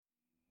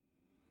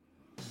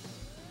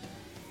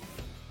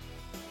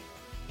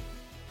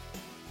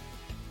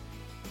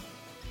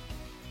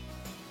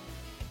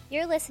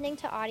You're listening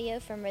to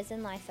audio from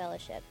Risen Life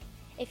Fellowship.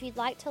 If you'd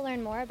like to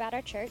learn more about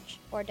our church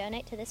or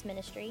donate to this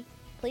ministry,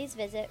 please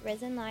visit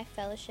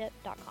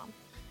risenlifefellowship.com.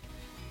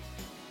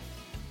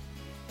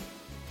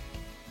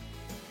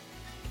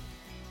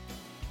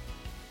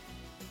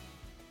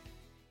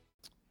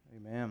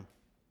 Amen.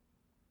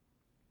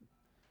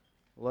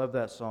 Love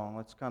that song.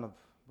 It's kind of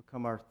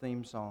become our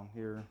theme song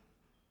here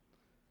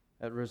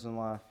at Risen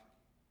Life.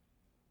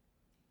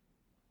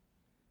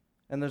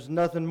 And there's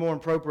nothing more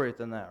appropriate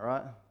than that,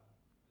 right?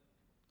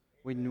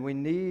 We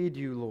need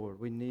you,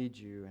 Lord. We need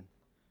you. And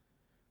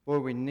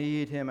Lord, we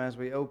need Him as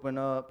we open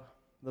up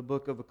the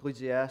book of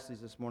Ecclesiastes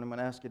this morning. I'm going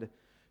to ask you to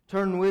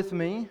turn with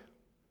me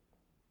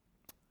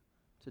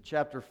to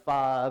chapter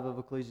 5 of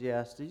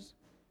Ecclesiastes.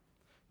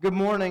 Good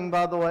morning,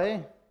 by the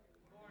way.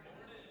 Good morning.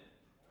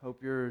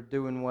 Hope you're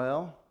doing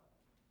well.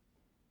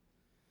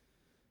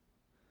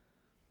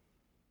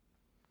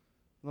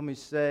 Let me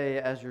say,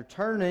 as you're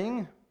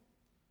turning,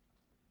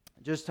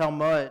 just how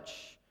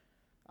much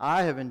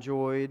I have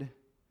enjoyed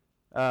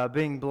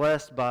being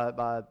blessed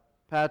by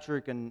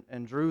Patrick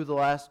and Drew the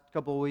last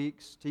couple of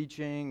weeks,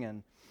 teaching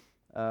and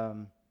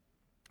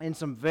in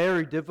some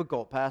very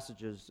difficult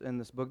passages in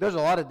this book. There's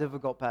a lot of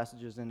difficult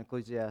passages in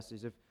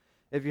Ecclesiastes,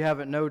 if you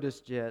haven't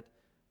noticed yet.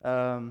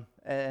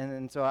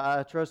 And so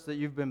I trust that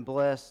you've been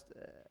blessed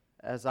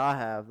as I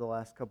have the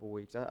last couple of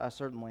weeks. I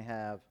certainly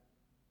have.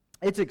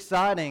 It's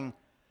exciting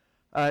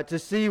to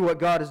see what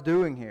God is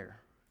doing here,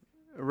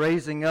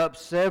 raising up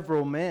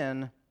several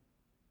men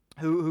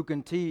who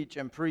can teach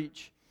and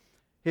preach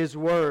His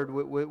Word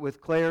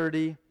with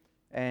clarity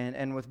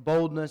and with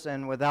boldness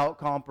and without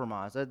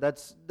compromise.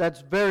 That's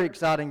very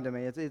exciting to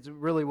me. It's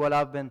really what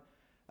I've been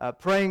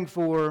praying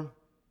for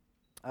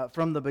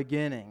from the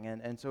beginning.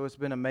 And so it's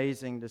been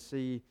amazing to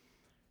see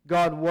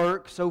God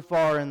work so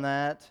far in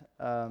that.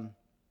 And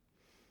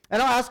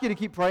I'll ask you to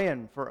keep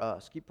praying for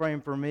us. Keep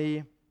praying for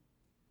me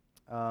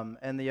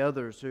and the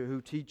others who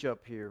teach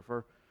up here,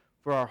 for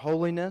our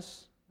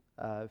holiness,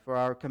 for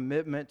our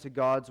commitment to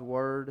God's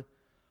Word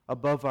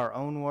above our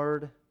own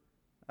word,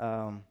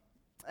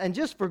 and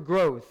just for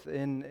growth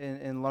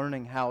in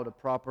learning how to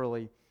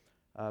properly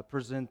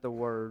present the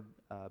Word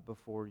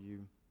before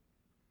you.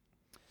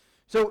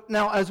 So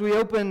now, as we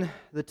open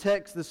the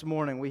text this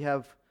morning, we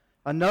have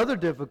another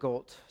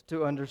difficult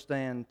to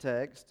understand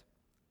text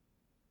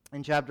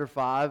in chapter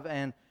 5,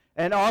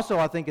 and also,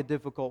 I think, a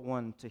difficult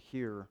one to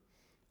hear.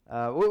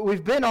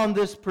 We've been on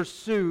this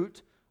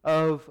pursuit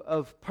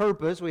of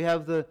purpose. We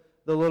have the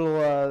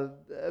little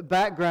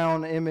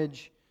background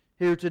image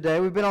here today.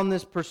 We've been on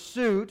this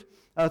pursuit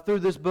through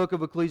this book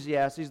of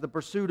Ecclesiastes. The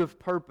pursuit of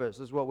purpose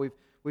is what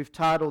we've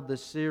titled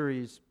this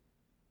series.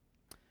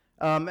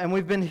 And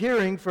we've been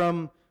hearing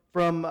from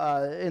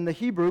in the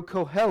Hebrew,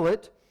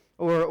 Kohelet,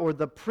 or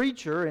the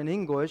preacher in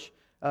English,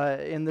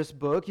 in this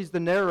book. He's the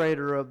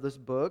narrator of this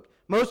book.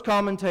 Most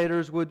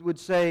commentators would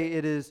say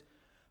it is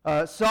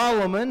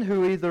Solomon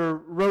who either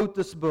wrote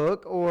this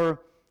book or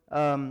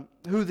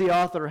who the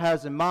author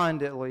has in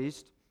mind, at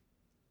least.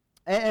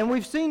 And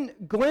we've seen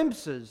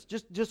glimpses,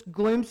 just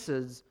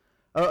glimpses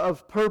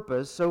of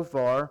purpose so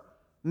far,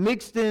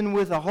 mixed in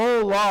with a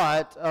whole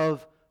lot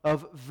of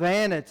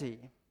vanity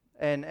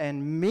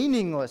and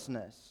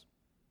meaninglessness.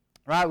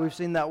 Right? We've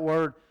seen that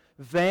word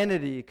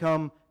vanity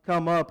come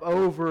up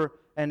over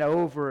and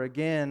over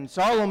again.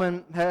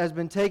 Solomon has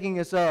been taking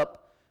us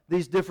up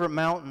these different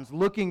mountains,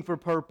 looking for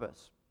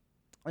purpose.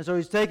 And so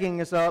he's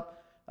taking us up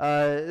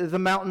the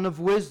mountain of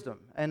wisdom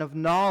and of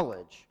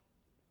knowledge.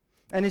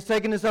 And he's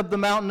taken us up the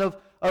mountain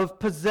of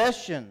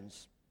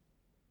possessions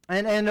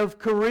and of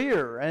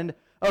career and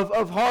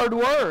of hard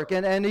work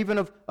and even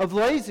of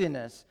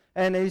laziness.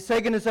 And he's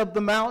taken us up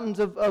the mountains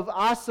of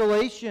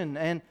isolation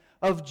and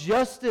of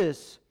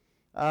justice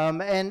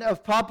and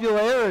of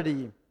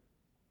popularity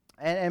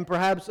and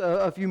perhaps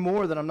a few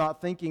more that I'm not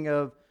thinking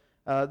of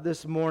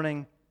this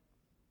morning.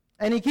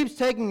 And he keeps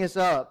taking us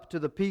up to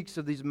the peaks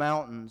of these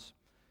mountains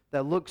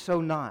that look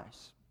so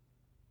nice.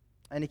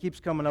 And he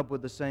keeps coming up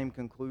with the same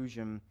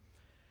conclusion.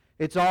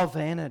 It's all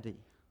vanity.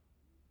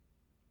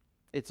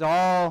 It's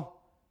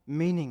all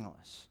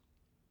meaningless.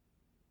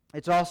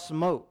 It's all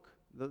smoke.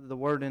 The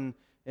word in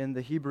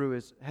the Hebrew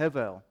is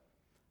hevel.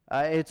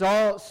 It's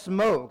all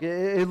smoke.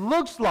 It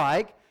looks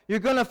like you're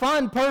going to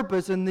find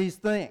purpose in these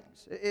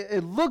things.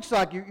 It looks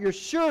like you're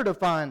sure to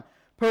find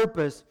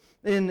purpose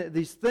in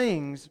these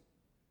things.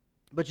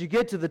 But you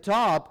get to the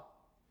top,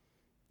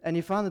 and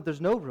you find that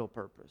there's no real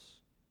purpose.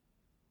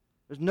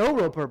 There's no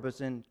real purpose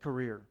in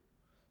career.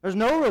 There's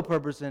no real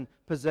purpose in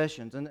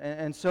possessions,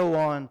 and so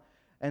on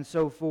and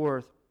so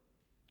forth.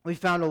 We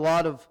found a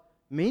lot of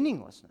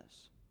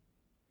meaninglessness.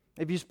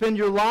 If you spend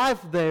your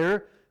life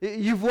there,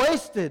 you've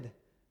wasted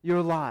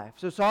your life.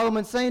 So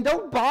Solomon's saying,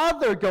 don't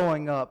bother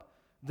going up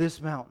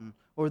this mountain,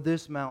 or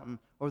this mountain,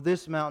 or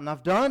this mountain.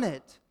 I've done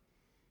it,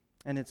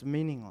 and it's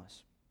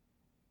meaningless.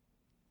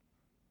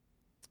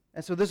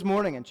 And so this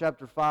morning in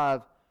chapter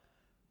 5,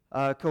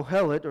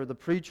 Kohelet, or the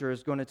preacher,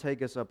 is going to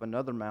take us up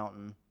another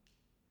mountain.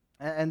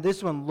 And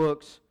this one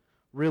looks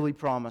really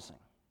promising.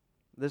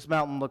 This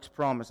mountain looks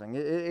promising.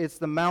 It's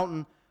the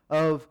mountain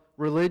of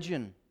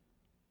religion.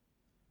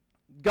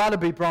 Got to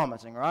be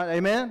promising, right?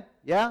 Amen?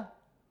 Yeah?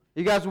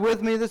 You guys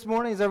with me this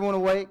morning? Is everyone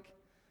awake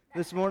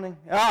this morning?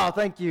 Oh,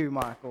 thank you,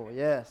 Michael.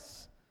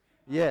 Yes.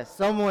 Yes,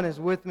 someone is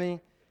with me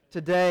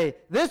today.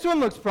 This one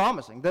looks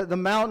promising. The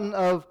mountain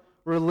of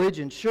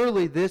religion.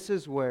 Surely this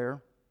is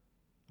where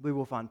we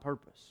will find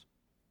purpose.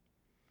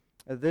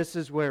 This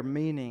is where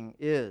meaning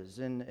is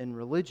in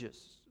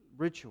religious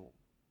ritual,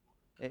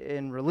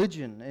 in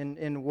religion,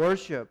 in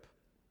worship.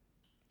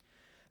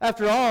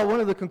 After all, one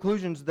of the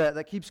conclusions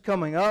that keeps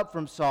coming up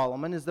from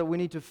Solomon is that we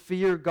need to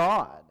fear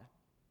God.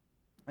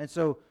 And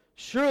so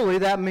surely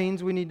that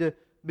means we need to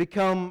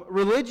become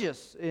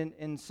religious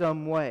in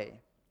some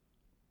way.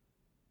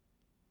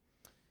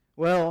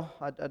 Well,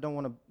 I don't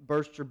want to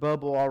burst your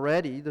bubble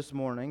already this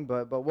morning,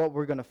 but what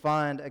we're going to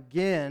find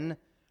again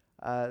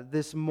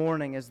this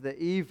morning is that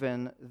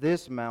even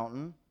this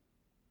mountain,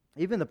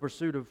 even the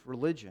pursuit of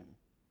religion,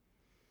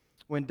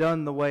 when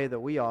done the way that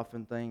we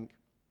often think,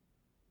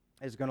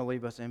 is going to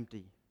leave us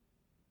empty.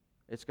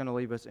 It's going to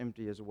leave us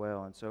empty as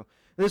well. And so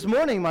this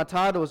morning my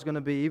title is going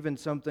to be even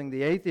something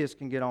the atheist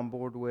can get on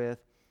board with.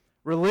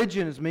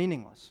 Religion is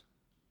meaningless.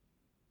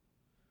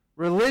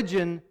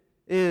 Religion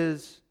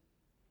is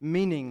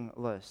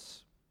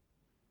meaningless.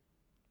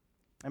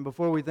 And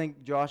before we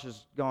think Josh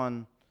has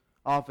gone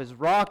off his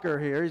rocker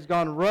here, he's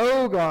gone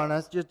rogue on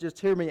us, just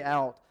hear me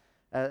out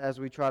as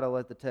we try to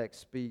let the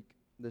text speak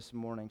this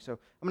morning. So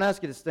I'm going to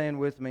ask you to stand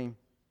with me,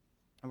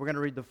 and we're going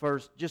to read the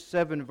first just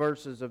 7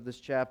 verses of this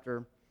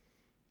chapter,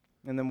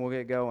 and then we'll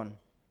get going.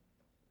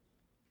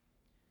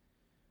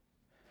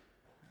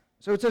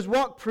 So it says,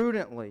 "Walk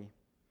prudently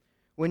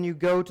when you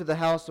go to the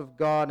house of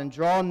God, and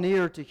draw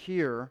near to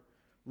hear,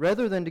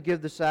 rather than to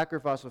give the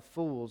sacrifice of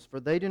fools, for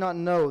they do not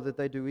know that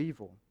they do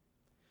evil.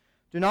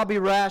 Do not be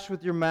rash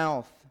with your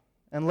mouth,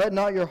 and let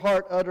not your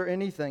heart utter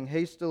anything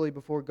hastily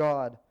before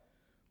God.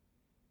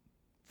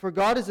 For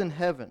God is in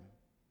heaven,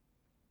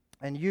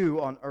 and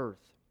you on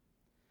earth.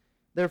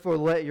 Therefore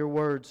let your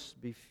words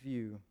be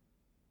few.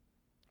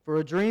 For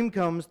a dream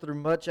comes through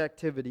much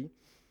activity,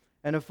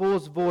 and a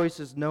fool's voice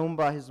is known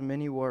by his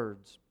many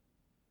words.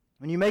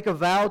 When you make a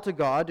vow to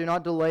God, do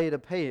not delay to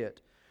pay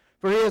it,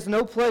 for He has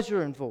no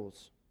pleasure in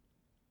fools.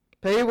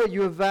 Pay what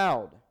you have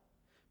vowed.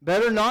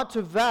 Better not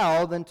to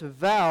vow than to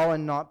vow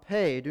and not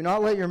pay. Do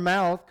not let your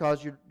mouth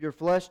cause your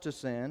flesh to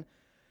sin,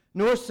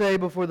 nor say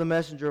before the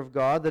messenger of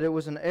God that it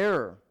was an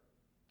error.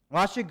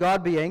 Why should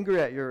God be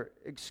angry at your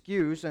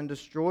excuse and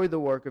destroy the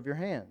work of your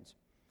hands?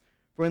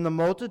 For in the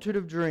multitude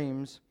of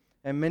dreams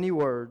and many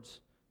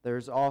words there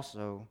is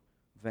also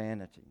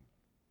vanity.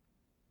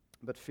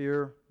 But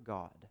fear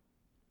God."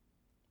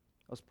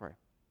 Let's pray.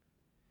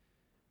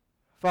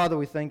 Father,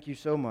 we thank you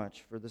so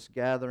much for this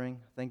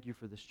gathering. Thank you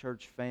for this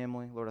church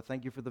family. Lord, I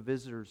thank you for the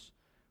visitors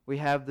we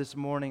have this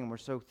morning, and we're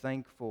so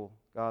thankful,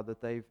 God,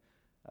 that they've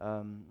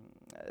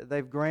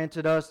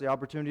granted us the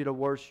opportunity to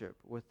worship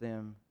with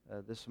them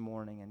this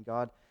morning. And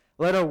God,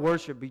 let our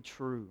worship be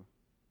true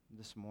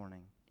this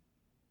morning.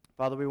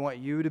 Father, we want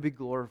you to be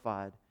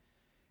glorified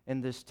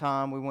in this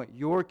time. We want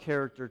your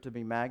character to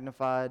be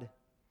magnified.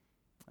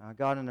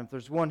 God, and if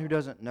there's one who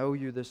doesn't know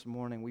you this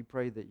morning, we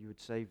pray that you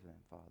would save them,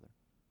 Father.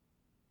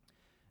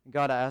 And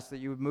God, I ask that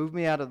you would move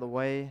me out of the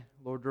way.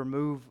 Lord,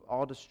 remove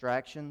all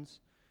distractions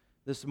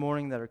this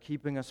morning that are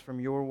keeping us from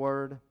your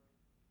word.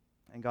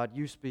 And God,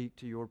 you speak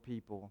to your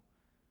people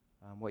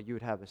what you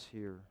would have us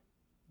hear.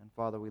 And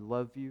Father, we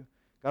love you.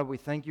 God, we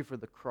thank you for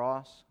the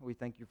cross. We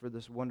thank you for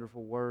this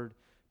wonderful word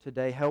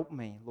today. Help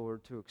me,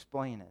 Lord, to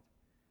explain it.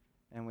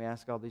 And we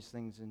ask all these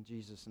things in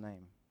Jesus'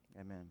 name.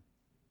 Amen.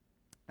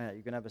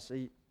 You can have a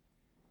seat.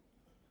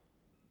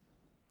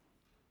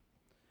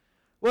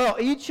 Well,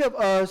 each of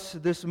us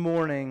this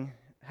morning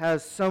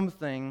has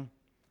something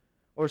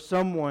or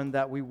someone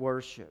that we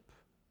worship.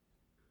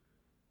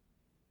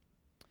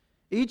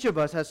 Each of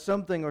us has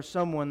something or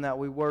someone that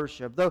we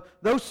worship.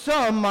 Though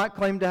some might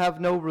claim to have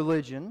no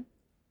religion,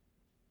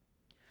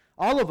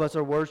 all of us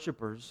are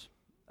worshipers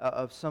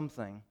of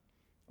something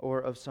or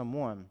of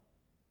someone.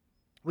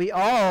 We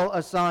all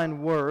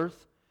assign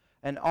worth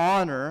and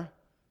honor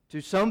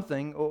to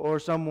something or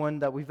someone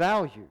that we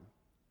value.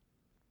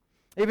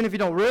 Even if you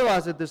don't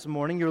realize it this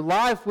morning, your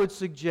life would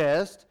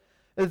suggest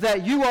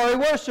that you are a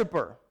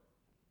worshiper.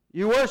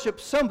 You worship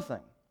something.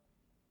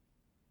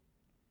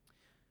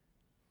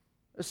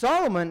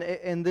 Solomon,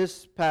 in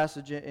this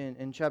passage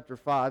in chapter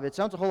 5, it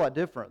sounds a whole lot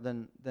different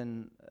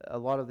than a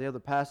lot of the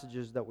other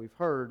passages that we've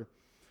heard.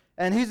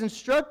 And he's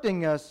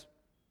instructing us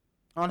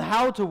on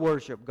how to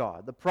worship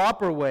God, the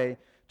proper way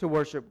to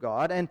worship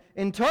God, and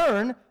in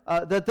turn,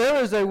 that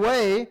there is a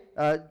way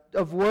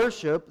of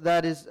worship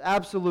that is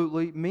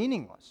absolutely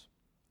meaningless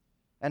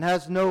and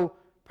has no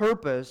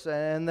purpose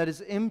and that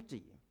is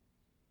empty.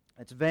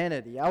 It's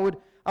vanity. I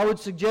would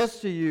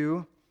suggest to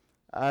you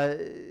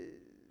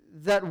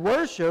that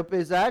worship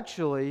is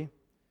actually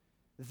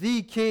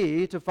the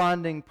key to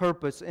finding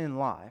purpose in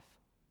life.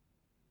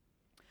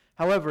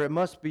 However, it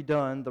must be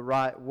done the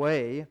right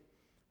way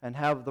and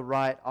have the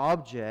right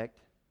object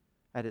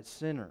at its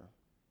center.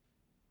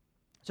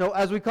 So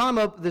as we climb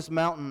up this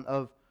mountain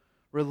of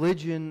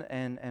religion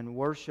and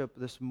worship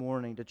this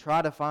morning to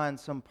try to find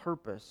some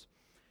purpose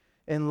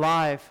in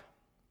life,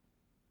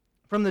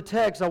 from the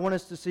text I want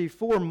us to see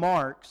 4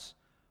 marks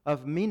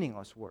of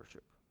meaningless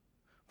worship.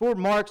 4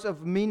 marks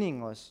of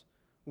meaningless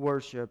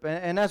worship.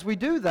 And as we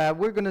do that,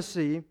 we're going to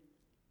see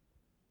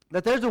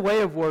that there's a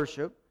way of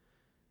worship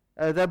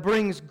that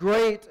brings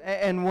great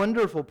and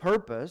wonderful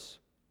purpose.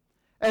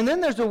 And then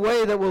there's a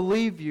way that will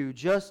leave you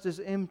just as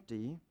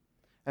empty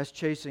as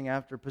chasing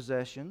after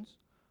possessions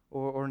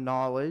or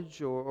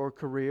knowledge or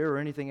career or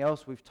anything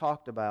else we've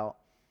talked about,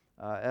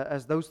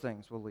 as those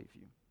things will leave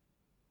you.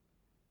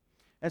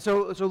 And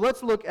so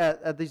let's look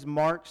at these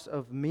marks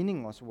of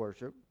meaningless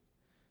worship,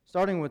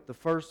 starting with the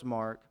first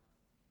mark,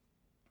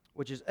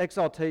 which is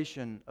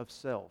exaltation of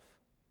self.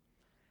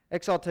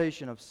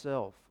 Exaltation of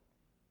self.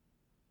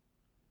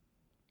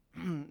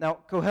 Now,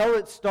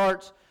 Kohelet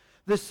starts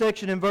this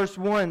section in verse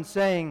 1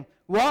 saying,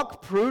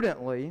 "Walk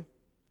prudently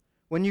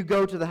when you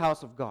go to the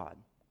house of God."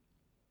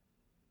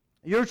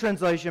 Your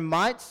translation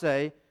might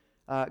say,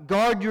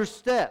 guard your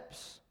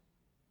steps.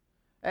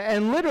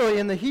 And literally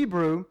in the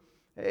Hebrew,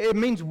 it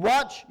means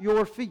watch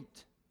your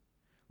feet.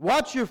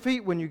 Watch your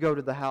feet when you go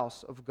to the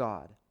house of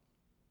God.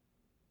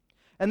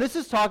 And this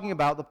is talking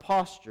about the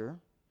posture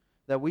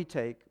that we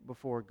take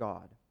before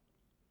God.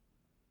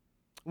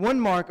 One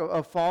mark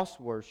of false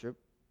worship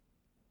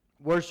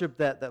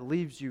that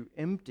leaves you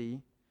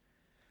empty,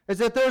 is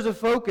that there's a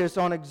focus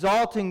on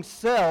exalting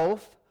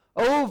self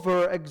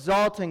over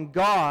exalting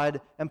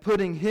God and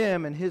putting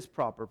Him in His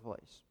proper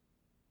place.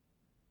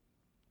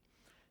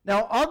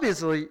 Now,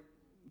 obviously,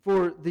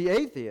 for the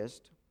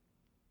atheist,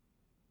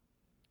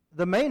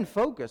 the main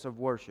focus of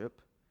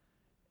worship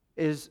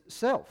is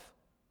self.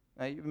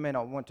 Now, you may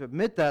not want to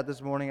admit that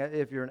this morning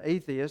if you're an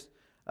atheist,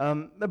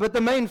 but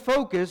the main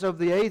focus of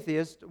the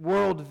atheist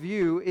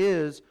worldview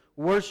is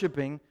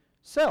worshiping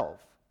self.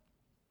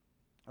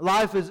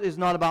 Life is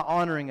not about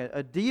honoring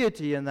a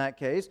deity in that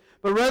case,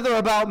 but rather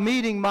about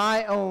meeting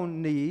my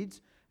own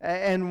needs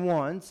and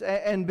wants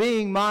and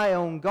being my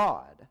own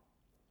God.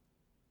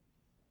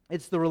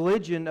 It's the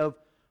religion of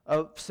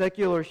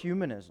secular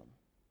humanism.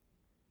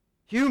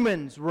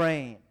 Humans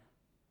reign.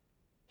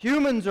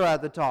 Humans are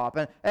at the top,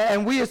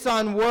 and we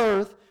assign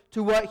worth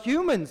to what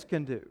humans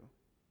can do.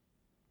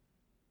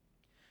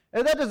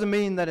 And that doesn't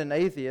mean that an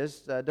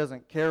atheist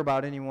doesn't care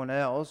about anyone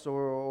else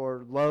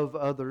or love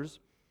others.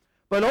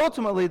 But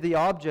ultimately, the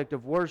object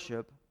of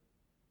worship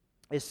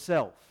is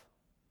self.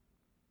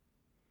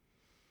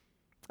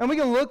 And we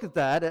can look at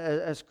that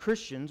as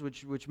Christians,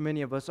 which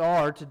many of us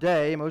are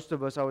today, most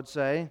of us I would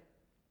say,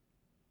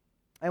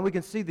 and we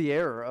can see the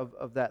error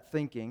of that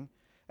thinking.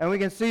 And we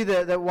can see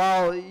that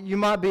while you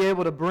might be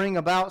able to bring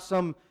about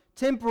some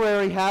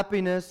temporary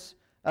happiness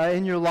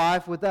in your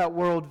life with that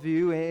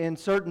worldview in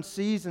certain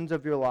seasons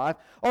of your life,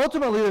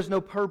 ultimately there's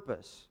no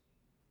purpose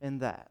in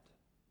that.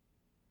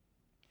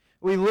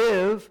 We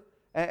live,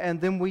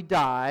 and then we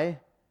die,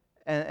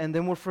 and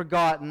then we're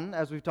forgotten,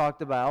 as we've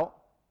talked about,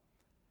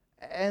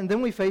 and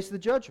then we face the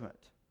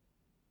judgment,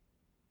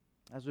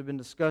 as we've been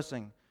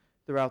discussing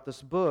throughout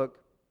this book.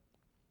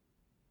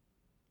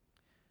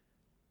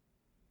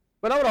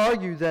 But I would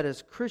argue that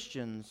as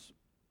Christians,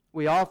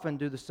 we often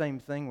do the same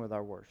thing with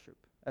our worship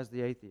as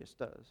the atheist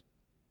does.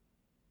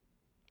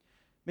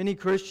 Many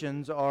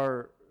Christians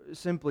are,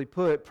 simply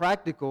put,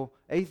 practical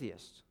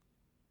atheists.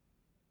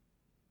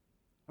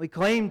 We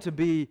claim to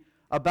be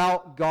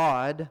about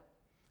God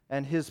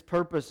and His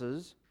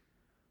purposes,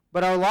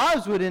 but our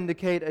lives would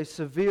indicate a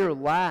severe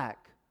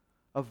lack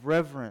of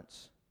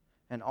reverence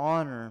and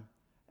honor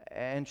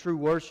and true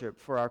worship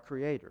for our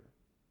Creator.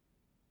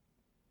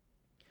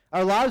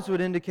 Our lives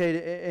would indicate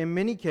in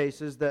many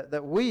cases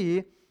that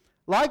we,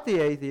 like the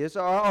atheists,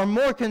 are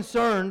more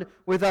concerned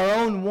with our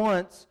own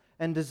wants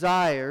and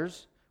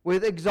desires,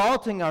 with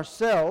exalting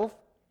ourselves,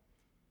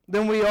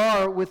 than we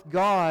are with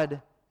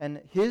God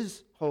and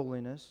His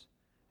holiness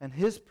and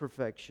His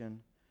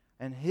perfection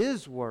and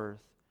His worth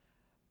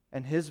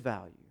and His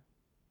value.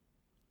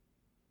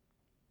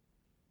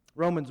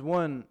 Romans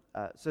 1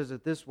 says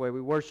it this way: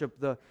 we worship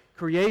the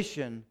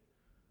creation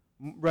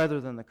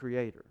rather than the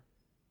Creator.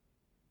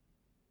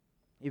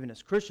 Even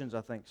as Christians,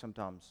 I think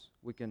sometimes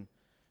we can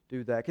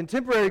do that.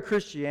 Contemporary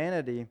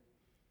Christianity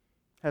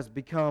has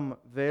become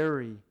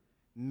very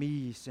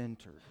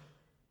me-centered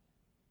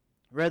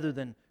rather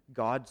than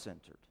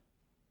God-centered.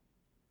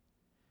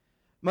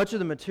 Much of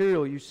the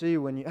material you see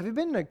have you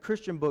been in a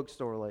Christian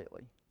bookstore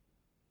lately?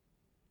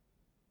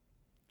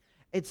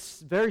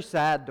 It's very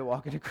sad to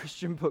walk in a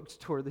Christian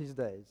bookstore these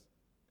days.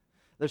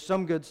 There's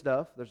some good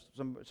stuff. There's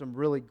some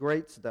really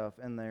great stuff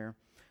in there.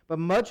 But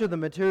much of the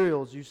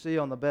materials you see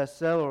on the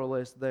bestseller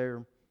list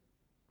there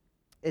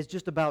is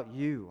just about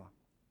you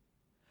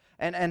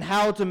and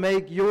how to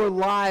make your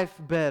life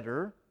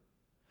better.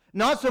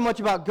 Not so much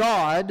about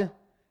God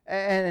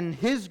and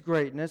His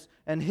greatness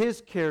and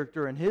His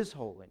character and His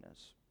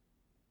holiness.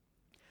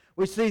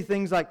 We see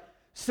things like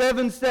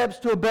 7 steps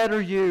to a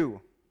better you.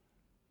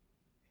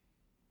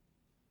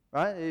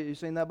 Right? You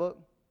seen that book?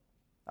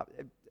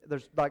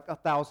 There's like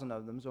 1,000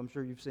 of them, so I'm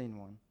sure you've seen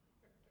one.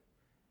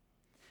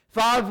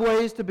 5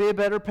 ways to be a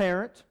better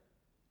parent.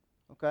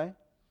 Okay?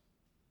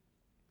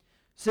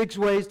 6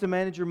 ways to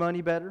manage your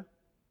money better.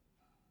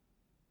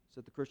 It's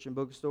at the Christian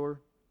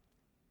bookstore.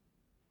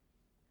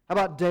 How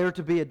about dare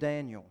to be a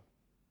Daniel?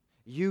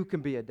 You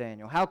can be a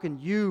Daniel. How can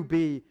you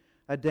be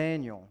a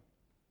Daniel?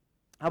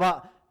 How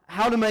about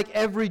how to make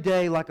every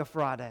day like a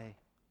Friday?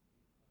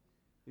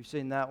 You've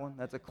seen that one?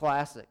 That's a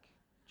classic.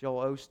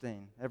 Joel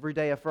Osteen. Every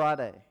day a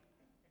Friday.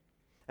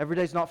 Every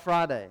day's not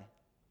Friday.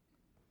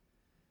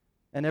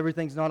 And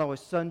everything's not always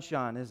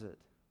sunshine, is it?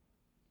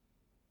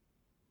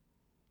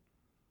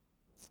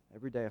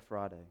 Every day a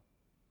Friday.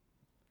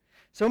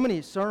 So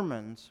many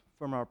sermons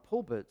from our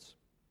pulpits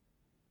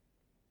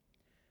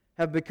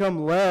have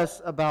become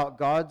less about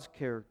God's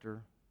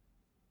character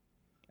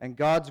and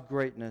God's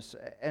greatness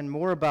and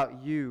more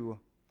about you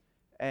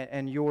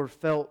and your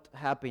felt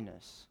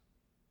happiness.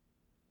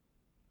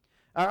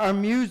 Our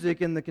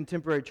music in the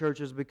contemporary church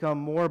has become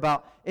more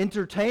about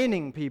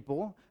entertaining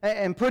people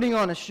and putting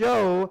on a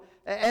show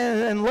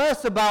and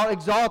less about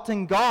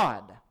exalting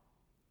God.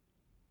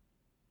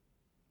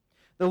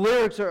 The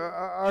lyrics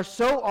are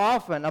so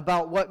often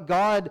about what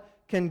God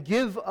can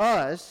give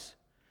us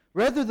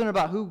rather than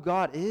about who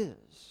God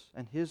is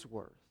and His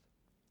worth.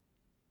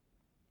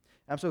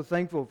 I'm so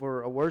thankful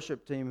for a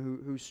worship team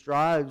who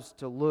strives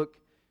to look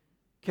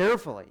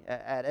carefully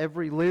at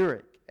every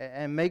lyric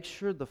and make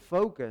sure the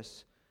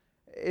focus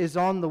is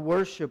on the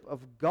worship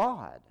of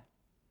God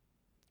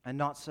and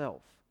not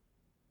self,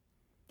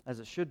 as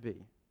it should be.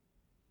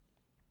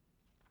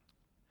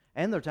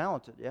 And they're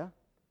talented, yeah?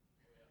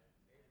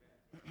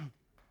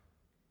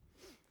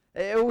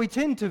 We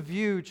tend to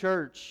view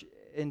church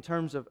in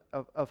terms of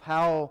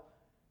how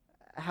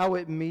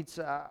it meets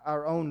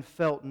our own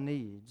felt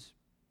needs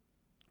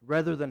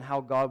rather than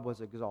how God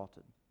was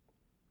exalted.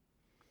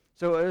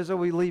 So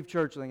we leave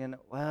church thinking,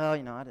 well,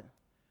 I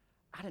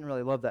didn't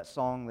really love that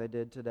song they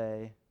did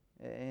today.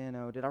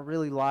 Did I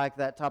really like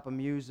that type of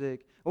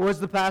music? Or was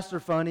the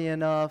pastor funny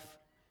enough?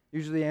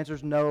 Usually the answer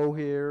is no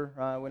here.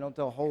 We don't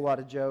tell a whole lot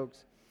of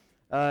jokes.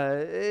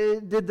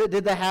 Did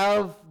they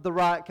have the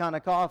right kind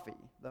of coffee,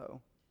 though?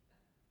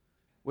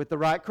 With the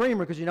right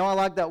creamer, because I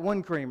like that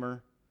one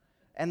creamer.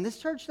 And this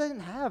church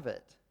didn't have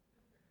it.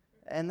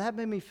 And that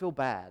made me feel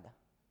bad.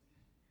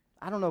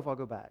 I don't know if I'll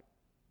go back.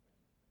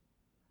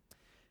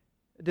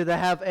 Do they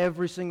have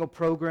every single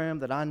program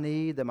that I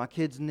need, that my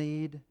kids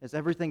need? Is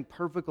everything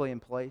perfectly in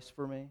place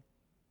for me?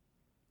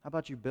 How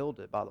about you build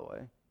it, by the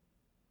way?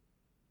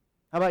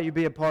 How about you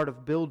be a part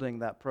of building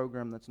that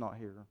program that's not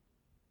here?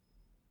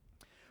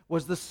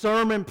 Was the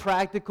sermon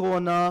practical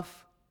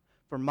enough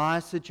for my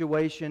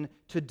situation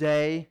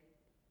today?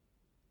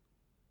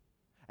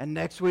 And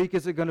next week,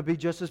 is it going to be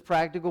just as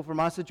practical for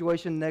my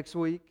situation next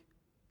week?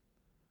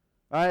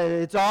 All right,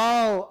 it's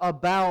all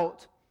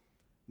about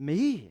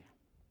me.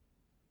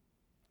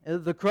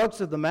 The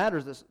crux of the matter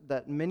is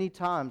that many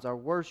times our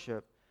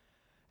worship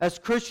as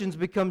Christians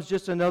becomes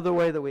just another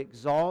way that we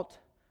exalt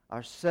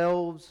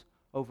ourselves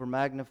over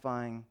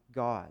magnifying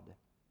God.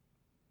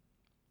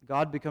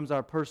 God becomes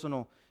our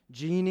personal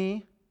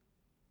genie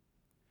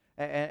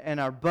and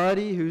our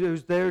buddy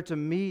who's there to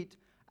meet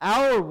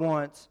our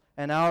wants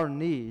and our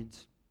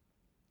needs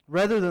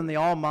rather than the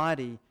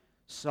almighty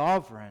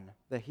sovereign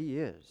that He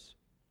is.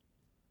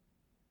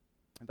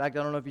 In fact,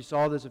 I don't know if you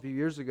saw this a few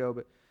years ago,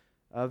 but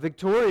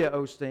Victoria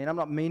Osteen, I'm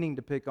not meaning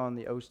to pick on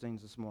the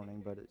Osteens this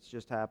morning, but it's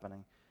just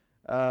happening.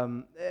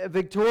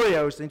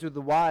 Victoria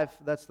Osteen,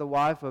 that's the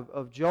wife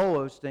of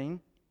Joel Osteen,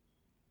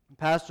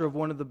 pastor of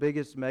one of the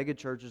biggest mega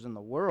churches in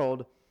the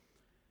world.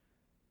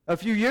 A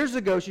few years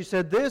ago, she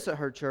said this at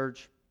her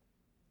church.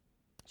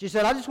 She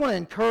said, I just want to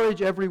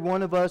encourage every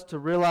one of us to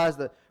realize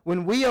that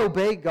when we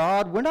obey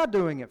God, we're not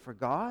doing it for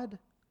God.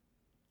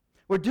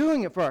 We're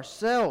doing it for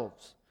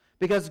ourselves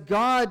because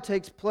God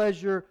takes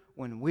pleasure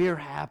when we're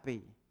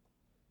happy.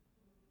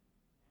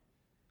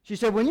 She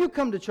said, when you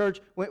come to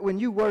church, when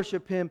you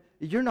worship Him,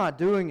 you're not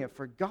doing it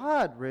for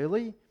God,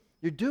 really.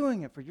 You're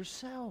doing it for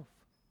yourself.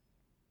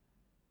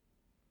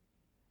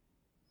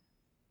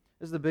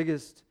 This is the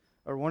biggest,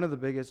 or one of the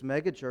biggest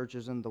mega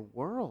churches in the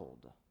world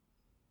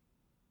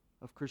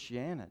of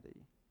Christianity.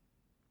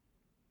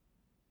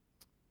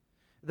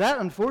 That,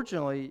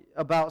 unfortunately,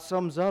 about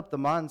sums up the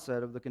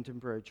mindset of the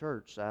contemporary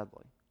church,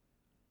 sadly.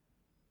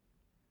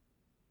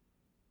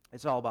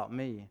 It's all about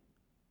me.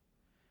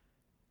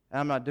 And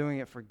I'm not doing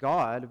it for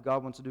God. If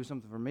God wants to do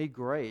something for me,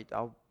 great.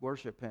 I'll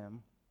worship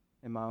Him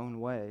in my own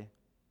way.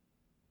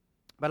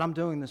 But I'm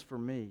doing this for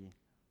me.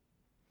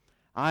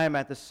 I am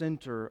at the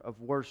center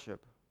of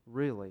worship,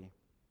 really.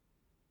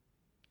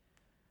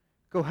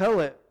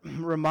 Kohelet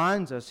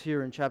reminds us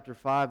here in chapter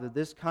 5 that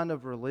this kind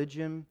of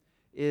religion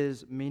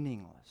is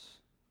meaningless.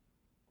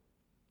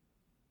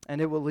 And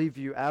it will leave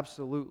you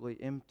absolutely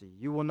empty.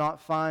 You will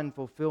not find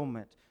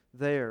fulfillment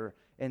there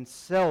in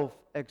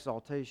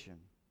self-exaltation.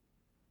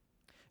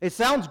 It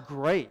sounds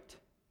great.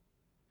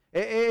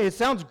 It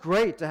sounds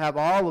great to have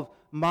all of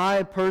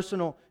my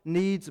personal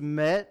needs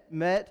met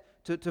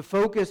to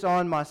focus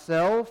on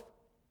myself.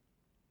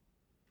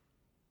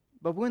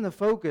 But when the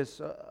focus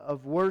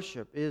of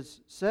worship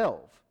is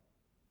self,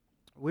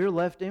 we're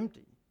left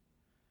empty.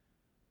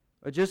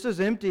 Just as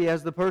empty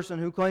as the person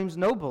who claims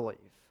no belief.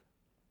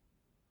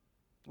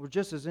 We're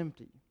just as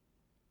empty.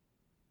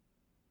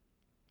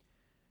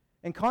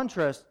 In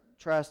contrast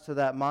to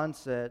that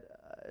mindset,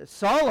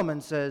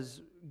 Solomon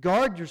says,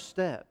 guard your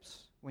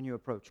steps when you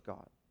approach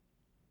God.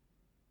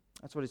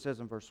 That's what he says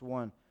in verse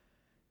 1.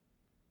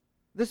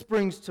 This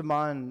brings to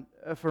mind,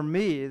 for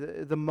me,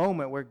 the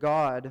moment where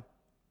God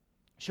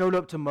showed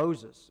up to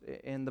Moses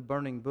in the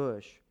burning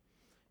bush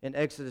in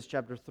Exodus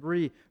chapter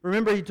 3.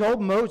 Remember, he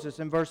told Moses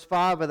in verse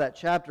 5 of that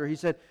chapter, he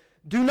said,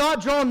 do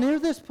not draw near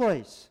this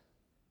place.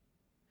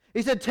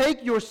 He said,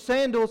 take your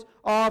sandals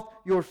off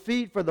your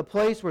feet, for the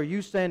place where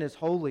you stand is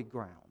holy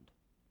ground.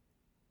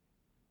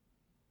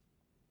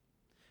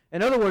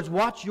 In other words,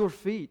 watch your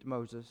feet,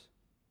 Moses.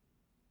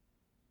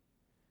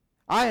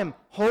 I am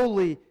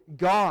holy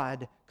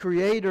God,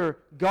 Creator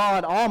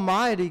God,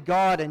 Almighty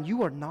God, and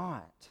you are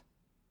not.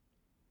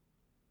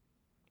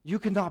 You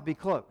cannot be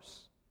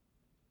close.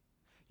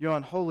 You're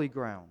on holy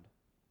ground.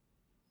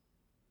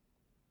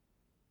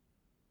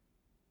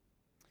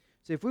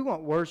 See, if we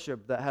want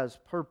worship that has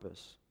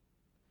purpose,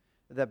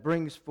 that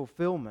brings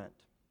fulfillment,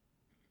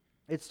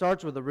 it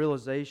starts with the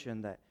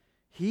realization that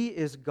He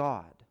is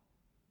God,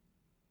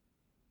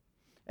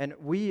 and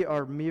we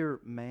are mere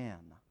man.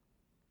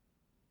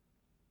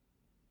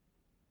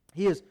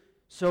 He is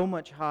so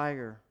much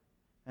higher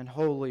and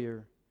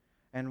holier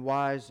and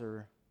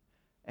wiser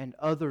and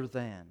other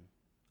than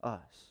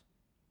us.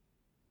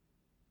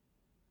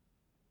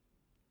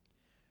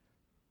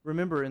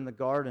 Remember in the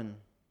Garden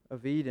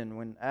of Eden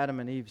when Adam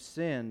and Eve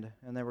sinned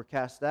and they were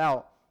cast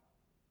out,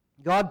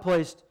 God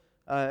placed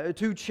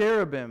two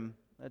cherubim,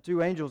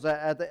 two angels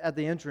at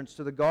the entrance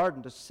to the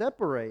garden to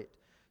separate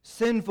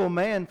sinful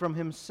man from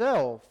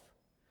himself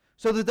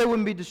so that they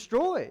wouldn't be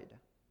destroyed.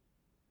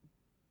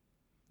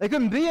 They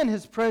couldn't be in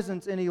His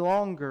presence any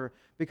longer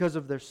because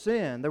of their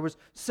sin. There was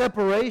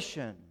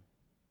separation.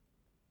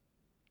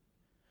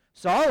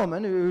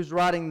 Solomon, who's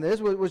writing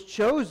this, was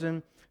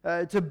chosen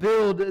to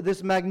build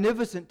this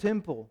magnificent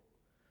temple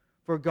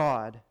for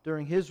God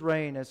during his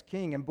reign as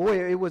king. And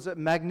boy, it was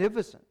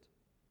magnificent.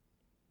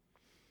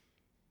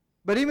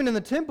 But even in the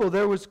temple,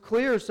 there was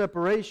clear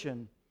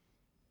separation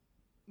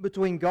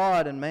between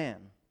God and man.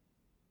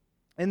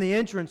 In the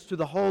entrance to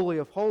the Holy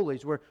of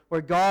Holies,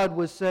 where God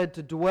was said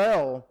to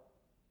dwell,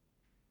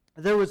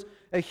 there was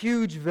a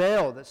huge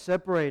veil that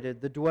separated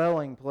the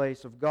dwelling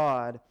place of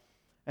God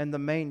and the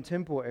main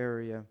temple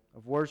area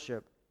of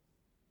worship.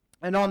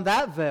 And on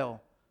that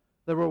veil,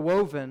 there were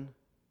woven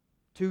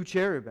two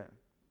cherubim,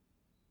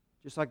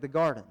 just like the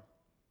garden.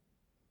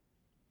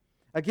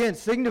 Again,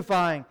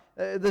 signifying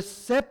the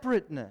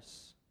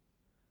separateness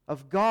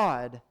of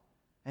God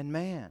and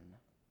man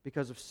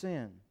because of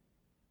sin.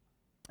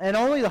 And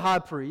only the high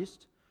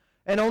priest,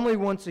 and only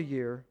once a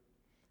year,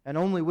 and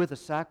only with a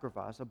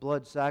sacrifice, a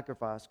blood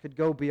sacrifice, could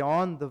go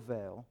beyond the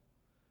veil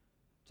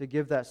to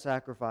give that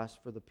sacrifice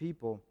for the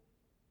people.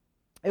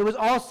 It was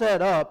all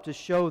set up to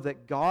show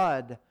that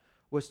God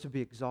was to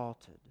be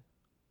exalted.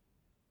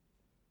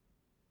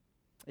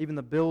 Even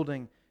the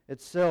building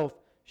itself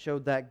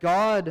showed that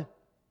God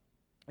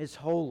is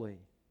holy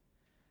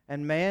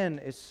and man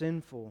is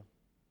sinful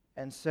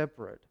and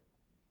separate.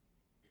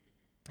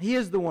 He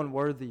is the one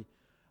worthy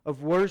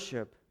of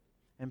worship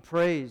and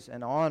praise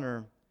and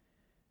honor.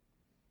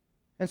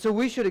 And so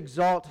we should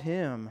exalt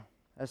Him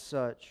as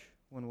such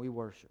when we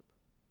worship.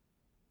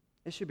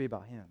 It should be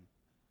about Him.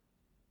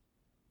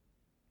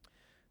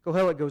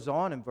 Kohelet goes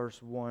on in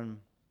verse 1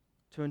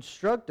 to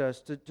instruct us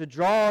to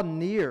draw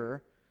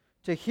near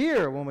to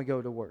hear when we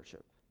go to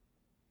worship.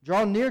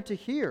 Draw near to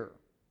hear.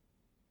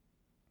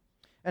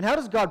 And how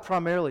does God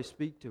primarily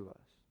speak to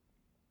us?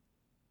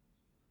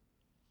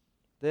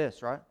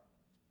 This, right?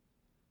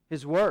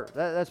 His Word.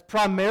 That's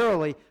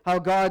primarily how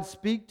God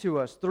speaks to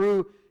us,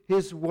 through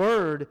His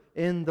Word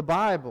in the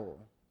Bible.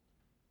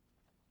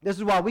 This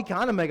is why we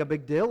kind of make a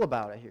big deal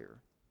about it here.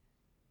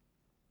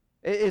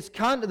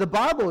 The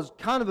Bible is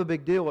kind of a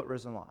big deal at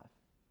Risen Life.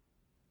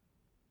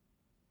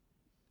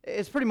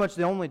 It's pretty much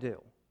the only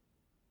deal.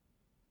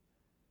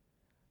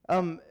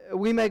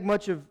 We make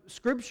much of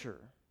Scripture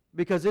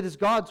because it is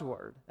God's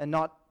Word and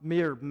not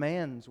mere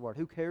man's word.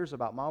 Who cares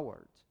about my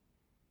words?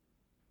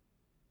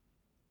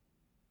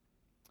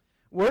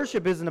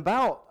 Worship isn't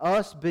about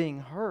us being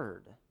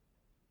heard.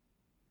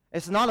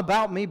 It's not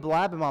about me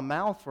blabbing my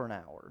mouth for an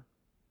hour.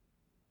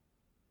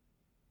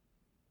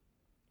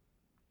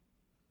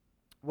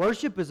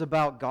 Worship is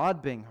about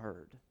God being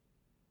heard.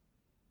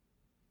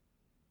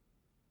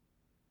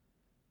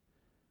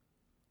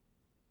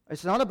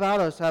 It's not about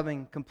us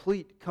having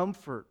complete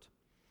comfort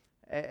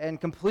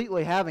and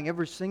completely having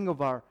every single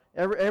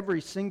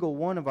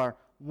one of our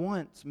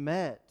wants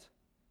met.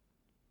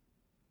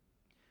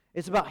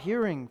 It's about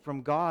hearing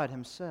from God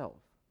Himself.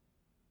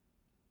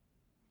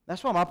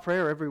 That's why my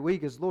prayer every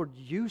week is, Lord,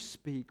 You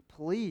speak,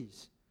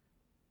 please.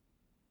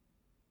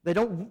 They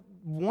don't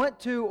want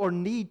to or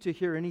need to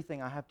hear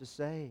anything I have to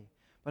say,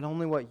 but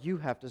only what You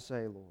have to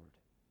say, Lord.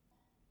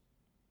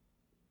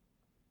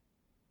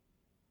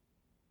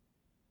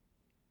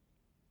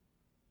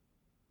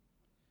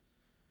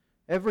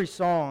 Every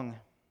song,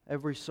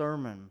 every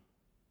sermon,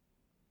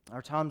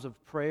 our times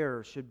of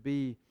prayer should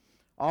be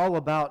all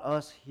about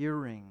us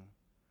hearing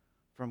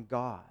from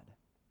God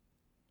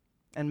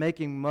and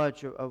making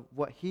much of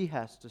what He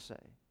has to say,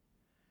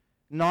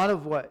 not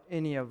of what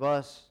any of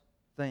us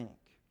think.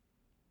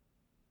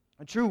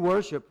 A true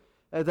worship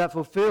that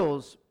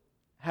fulfills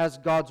has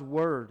God's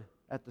Word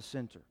at the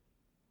center.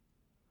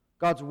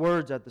 God's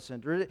Word's at the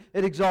center.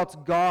 It exalts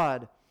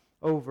God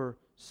over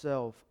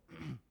self.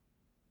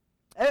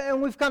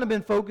 And we've kind of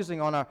been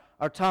focusing on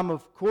our time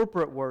of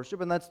corporate worship,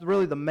 and that's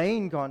really the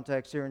main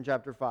context here in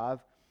chapter 5.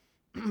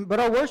 But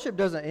our worship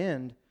doesn't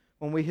end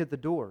when we hit the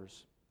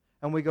doors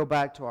and we go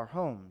back to our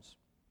homes.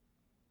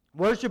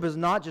 Worship is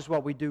not just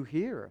what we do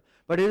here,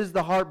 but it is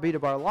the heartbeat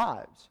of our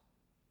lives.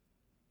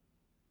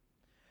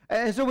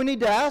 And so we need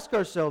to ask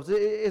ourselves,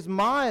 is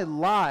my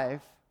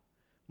life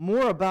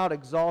more about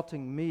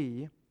exalting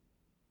me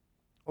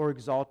or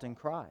exalting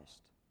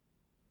Christ?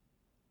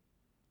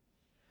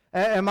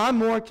 Am I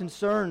more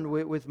concerned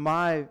with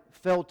my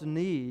felt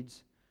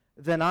needs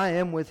than I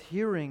am with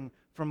hearing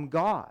from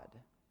God?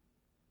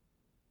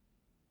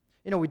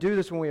 You know, we do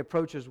this when we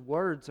approach His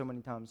Word so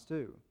many times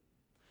too.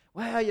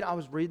 Well, I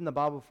was reading the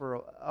Bible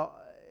for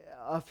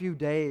a few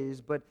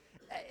days, but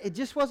it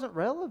just wasn't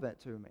relevant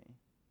to me.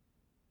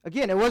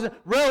 Again, it wasn't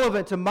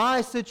relevant to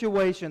my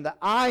situation that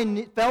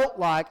I felt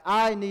like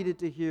I needed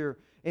to hear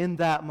in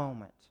that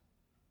moment.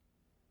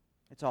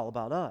 It's all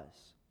about us.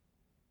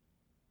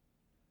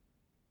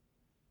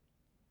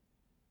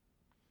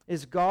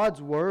 Is God's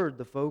Word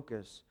the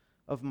focus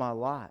of my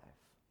life?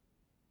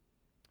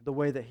 The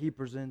way that He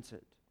presents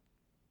it?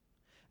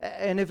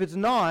 And if it's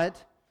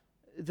not,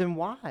 then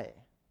why?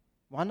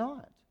 Why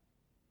not?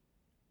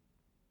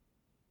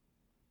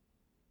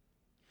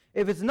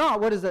 If it's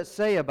not, what does that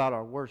say about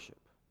our worship?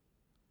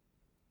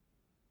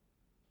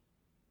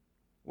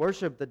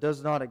 Worship that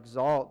does not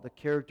exalt the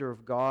character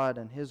of God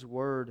and His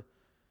Word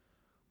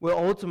will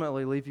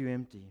ultimately leave you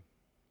empty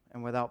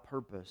and without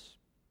purpose.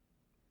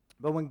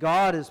 But when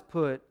God is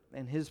put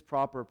in His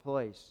proper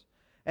place,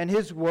 and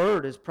His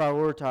Word is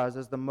prioritized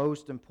as the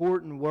most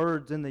important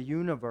words in the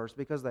universe,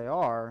 because they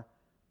are,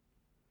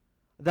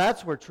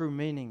 that's where true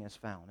meaning is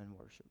found in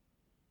worship.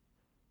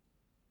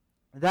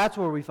 That's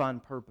where we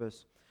find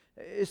purpose.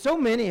 So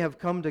many have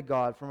come to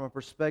God from a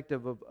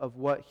perspective of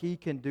what He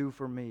can do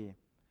for me,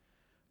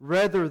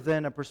 rather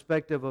than a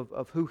perspective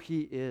of who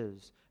He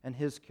is and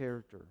His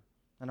character.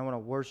 And I want to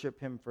worship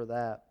Him for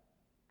that.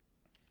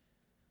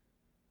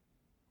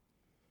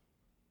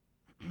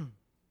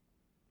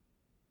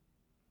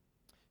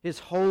 His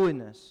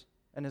holiness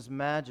and His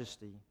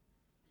majesty.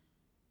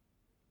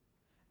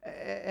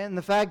 And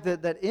the fact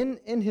that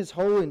in His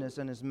holiness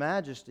and His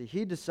majesty,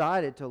 He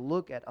decided to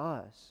look at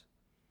us,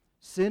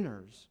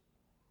 sinners,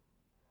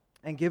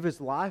 and give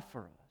His life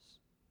for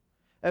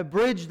us.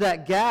 Bridge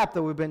that gap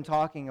that we've been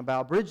talking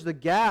about. Bridge the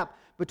gap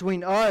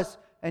between us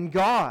and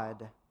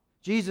God.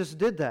 Jesus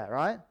did that,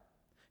 right?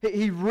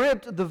 He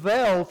ripped the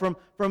veil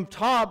from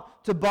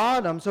top to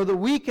bottom so that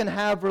we can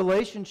have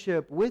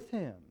relationship with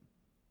Him.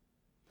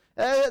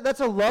 That's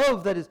a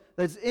love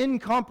that's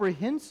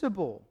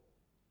incomprehensible,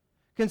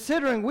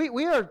 considering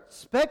we are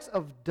specks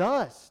of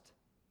dust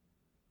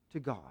to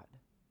God.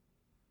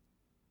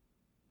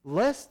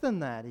 Less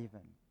than that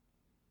even.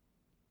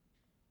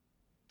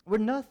 We're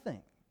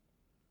nothing.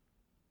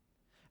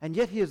 And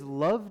yet He has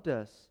loved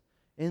us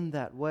in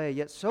that way.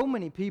 Yet so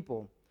many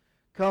people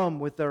come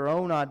with their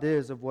own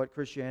ideas of what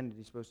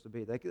Christianity is supposed to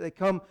be. They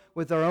come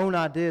with their own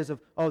ideas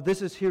of, oh,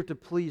 this is here to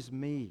please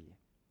me,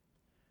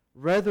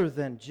 rather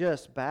than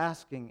just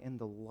basking in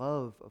the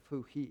love of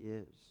who He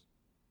is.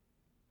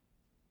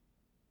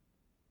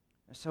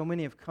 And so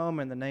many have come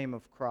in the name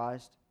of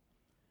Christ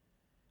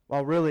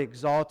while really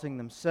exalting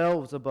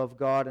themselves above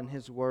God and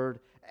His Word,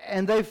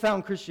 and they've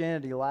found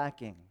Christianity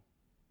lacking.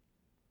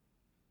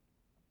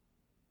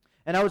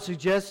 And I would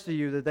suggest to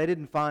you that they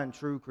didn't find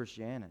true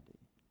Christianity.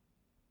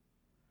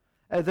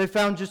 They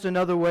found just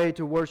another way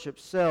to worship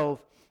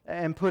self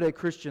and put a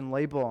Christian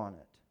label on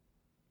it.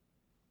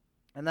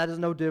 And that is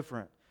no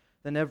different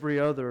than every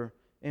other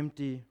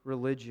empty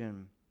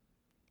religion.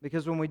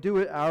 Because when we do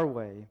it our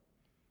way,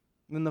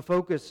 when the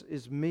focus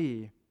is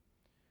me,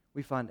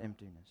 we find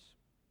emptiness.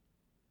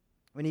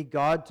 We need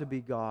God to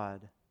be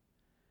God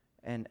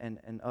and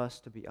us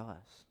to be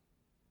us.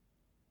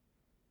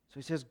 So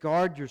He says,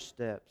 guard your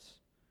steps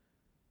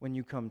when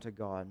you come to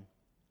God.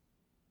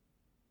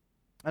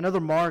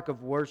 Another mark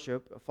of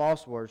worship,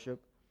 false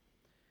worship,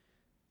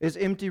 is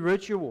empty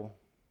ritual.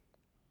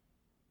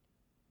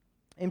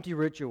 Empty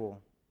ritual.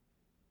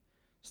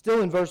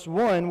 Still in verse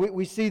 1,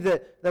 we see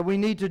that we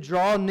need to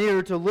draw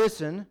near to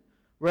listen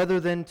rather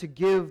than to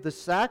give the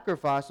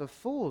sacrifice of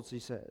fools, he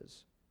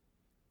says.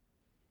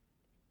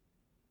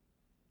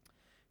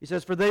 He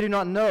says, for they do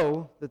not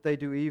know that they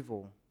do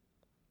evil.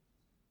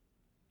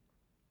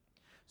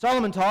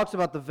 Solomon talks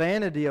about the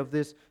vanity of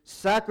this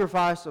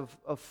sacrifice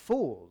of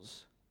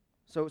fools.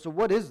 So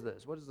what is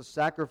this? What is the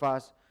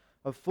sacrifice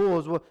of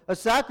fools? Well, a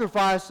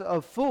sacrifice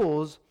of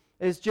fools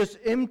is just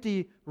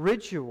empty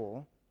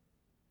ritual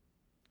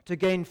to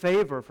gain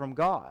favor from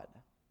God.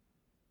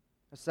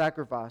 A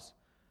sacrifice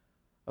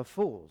of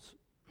fools.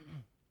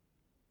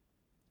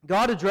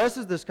 God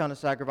addresses this kind of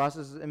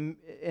sacrifices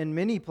in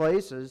many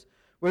places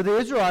where the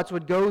Israelites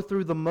would go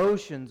through the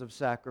motions of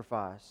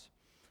sacrifice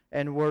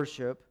and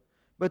worship,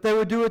 but they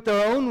would do it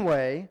their own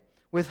way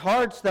with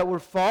hearts that were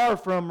far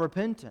from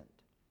repentant.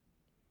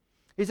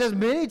 He says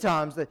many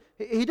times that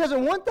He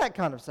doesn't want that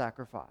kind of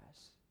sacrifice.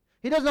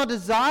 He does not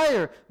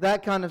desire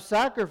that kind of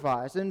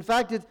sacrifice. In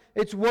fact,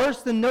 it's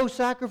worse than no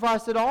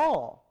sacrifice at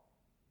all.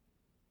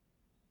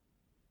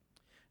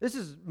 This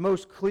is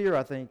most clear,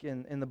 I think,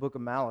 in the book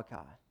of Malachi.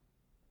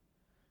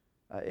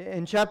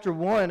 In chapter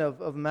 1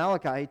 of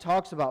Malachi, he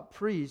talks about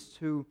priests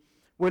who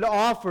would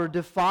offer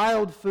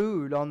defiled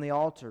food on the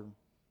altar.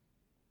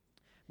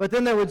 But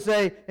then they would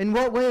say, "In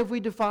what way have we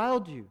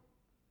defiled you?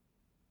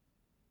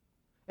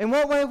 In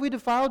what way have we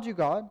defiled you,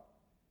 God?"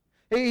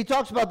 He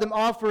talks about them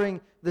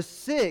offering the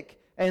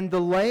sick and the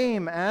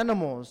lame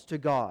animals to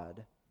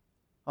God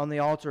on the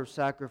altar of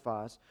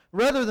sacrifice,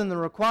 rather than the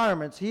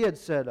requirements He had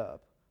set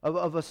up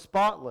of a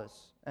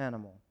spotless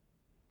animal.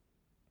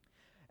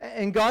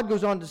 And God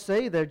goes on to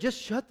say there,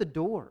 just shut the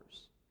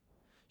doors.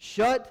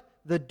 Shut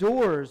the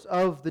doors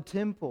of the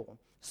temple.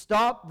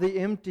 Stop the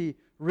empty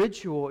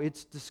ritual.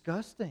 It's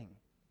disgusting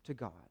to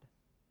God.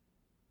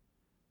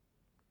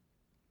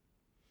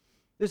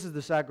 This is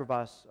the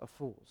sacrifice of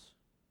fools.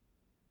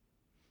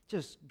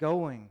 Just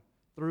going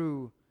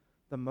through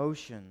the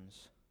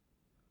motions,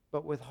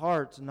 but with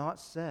hearts not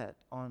set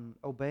on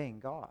obeying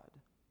God.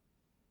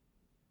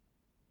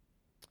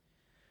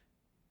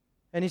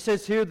 And he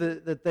says here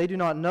that they do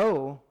not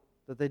know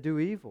that they do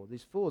evil.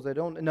 These fools, they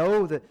don't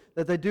know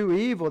that they do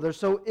evil. They're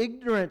so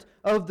ignorant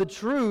of the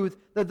truth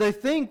that they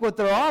think what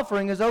they're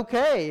offering is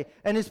okay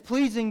and is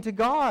pleasing to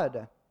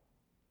God.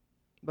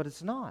 But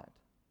it's not.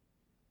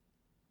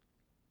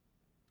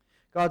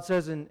 God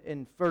says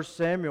in 1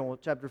 Samuel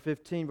chapter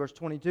 15, verse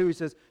 22, He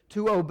says,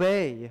 "To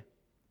obey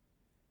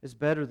is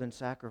better than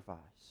sacrifice,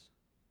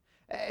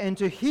 and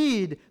to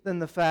heed than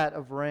the fat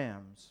of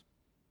rams."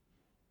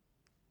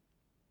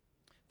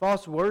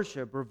 False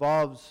worship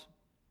revolves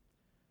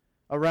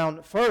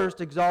around, first,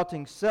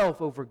 exalting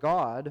self over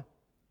God,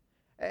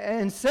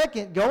 and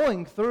second,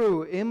 going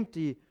through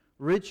empty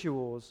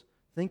rituals,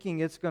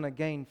 thinking it's going to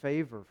gain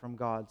favor from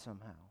God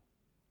somehow.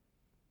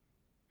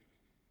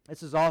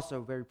 This is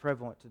also very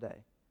prevalent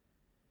today.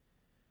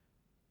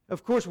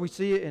 Of course, we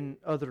see it in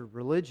other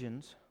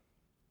religions.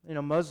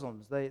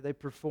 Muslims, they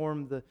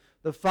perform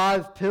the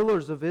 5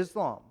 pillars of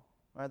Islam.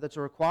 Right? That's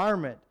a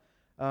requirement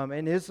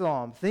in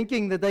Islam,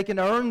 thinking that they can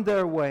earn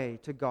their way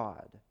to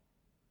God.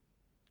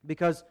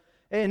 Because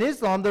in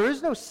Islam, there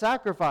is no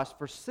sacrifice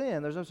for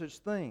sin. There's no such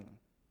thing.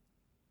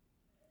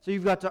 So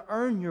you've got to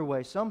earn your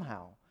way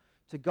somehow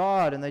to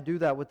God, and they do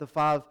that with the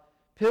 5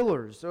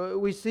 pillars. So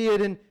we see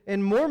it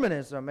in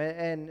Mormonism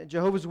and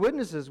Jehovah's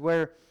Witnesses,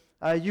 where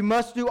you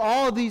must do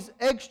all these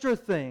extra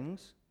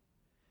things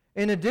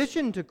in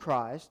addition to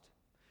Christ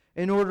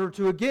in order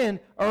to, again,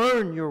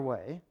 earn your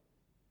way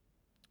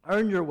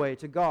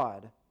to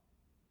God.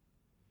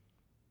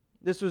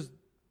 This was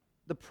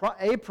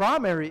a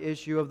primary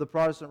issue of the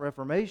Protestant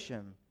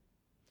Reformation.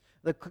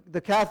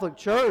 The Catholic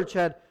Church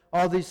had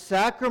all these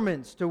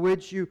sacraments to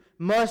which you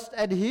must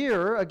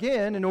adhere,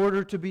 again, in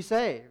order to be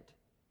saved.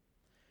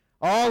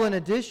 All in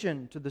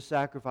addition to the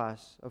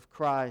sacrifice of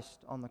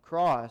Christ on the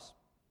cross.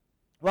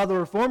 While the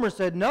Reformers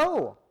said,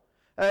 no,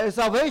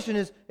 salvation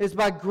is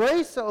by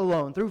grace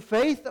alone, through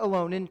faith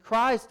alone, in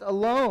Christ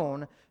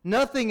alone.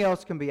 Nothing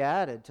else can be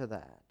added to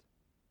that.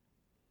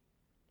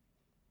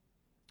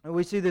 And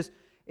we see this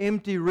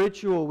empty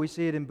ritual. We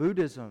see it in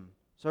Buddhism,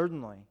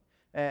 certainly,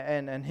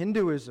 and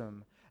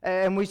Hinduism.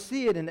 And we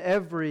see it in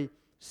every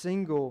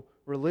single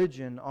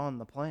religion on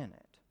the planet.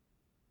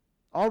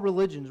 All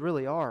religions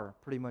really are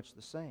pretty much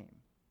the same.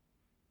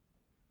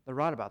 They're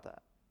right about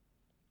that.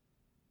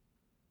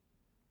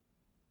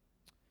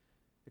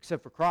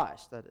 Except for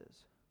Christ, that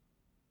is.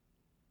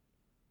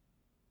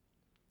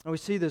 And we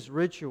see this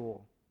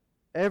ritual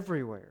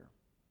everywhere.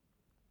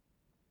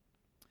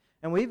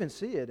 And we even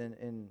see it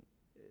in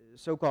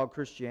so-called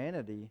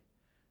Christianity,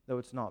 though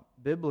it's not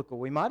biblical.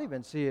 We might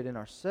even see it in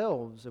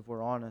ourselves, if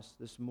we're honest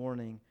this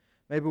morning.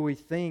 Maybe we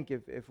think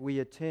if we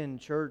attend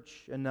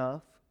church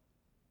enough,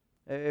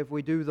 if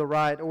we do the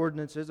right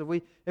ordinances,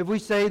 if we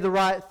say the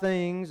right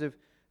things, if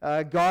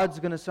God's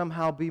going to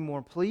somehow be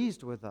more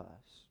pleased with us.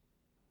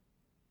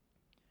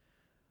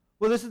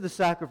 Well, this is the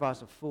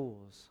sacrifice of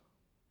fools.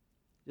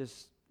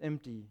 Just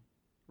empty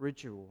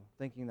ritual,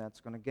 thinking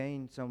that's going to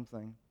gain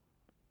something.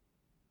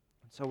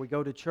 So we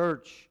go to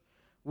church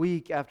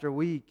week after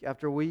week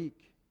after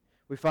week.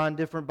 We find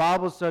different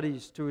Bible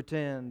studies to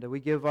attend. We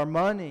give our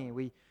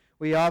money.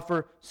 We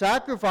offer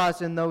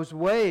sacrifice in those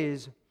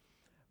ways.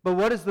 But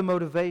what is the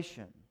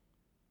motivation?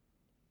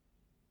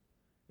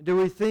 Do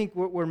we think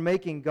we're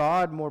making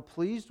God more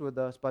pleased with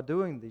us by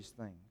doing these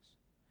things?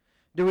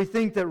 Do we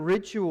think that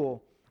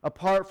ritual,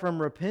 apart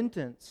from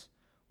repentance,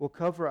 will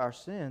cover our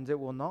sins? It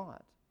will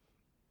not.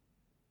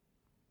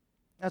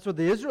 That's what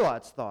the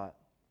Israelites thought.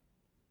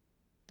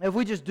 if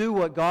we just do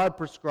what God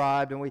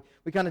prescribed and we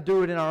kind of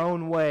do it in our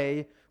own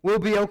way, we'll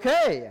be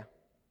okay.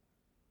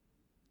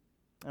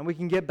 And we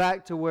can get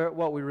back to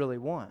what we really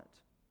want.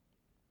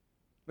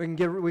 We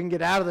can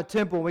get out of the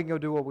temple and we can go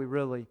do what we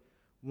really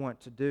want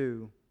to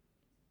do.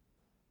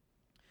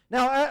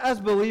 Now, as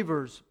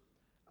believers,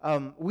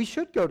 we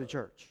should go to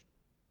church.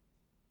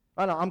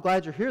 I'm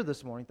glad you're here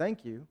this morning.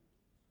 Thank you.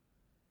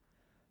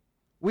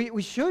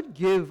 We should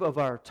give of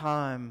our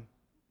time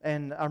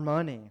and our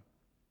money.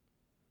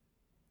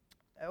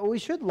 We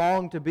should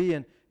long to be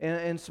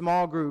in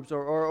small groups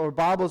or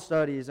Bible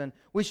studies, and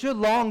we should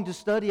long to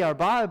study our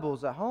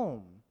Bibles at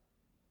home.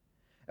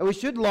 And we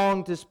should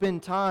long to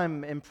spend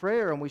time in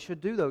prayer, and we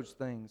should do those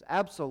things.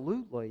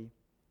 Absolutely.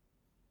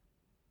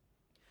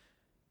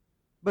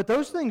 But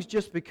those things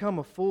just become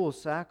a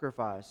fool's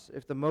sacrifice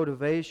if the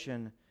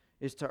motivation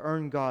is to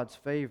earn God's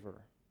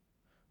favor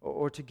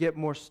or to get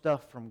more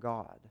stuff from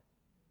God.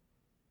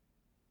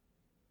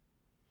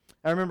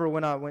 I remember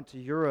when I went to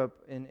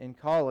Europe in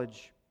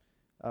college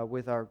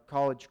with our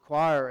college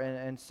choir,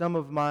 and some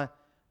of my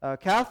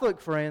Catholic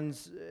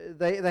friends,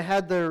 they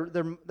had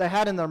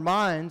in their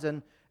minds,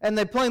 and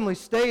they plainly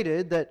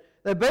stated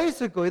that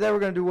basically they were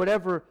going to do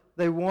whatever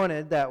they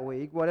wanted that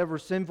week, whatever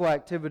sinful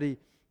activity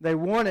they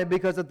wanted,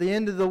 because at the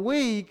end of the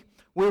week,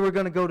 we were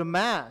going to go to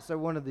Mass at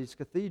one of these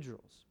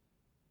cathedrals.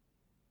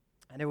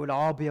 And it would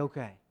all be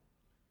okay.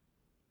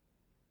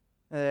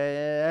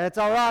 It's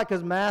all right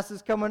because Mass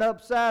is coming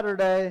up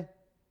Saturday.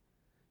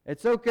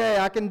 It's okay,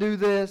 I can do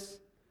this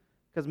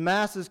because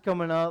Mass is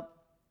coming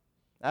up.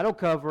 That'll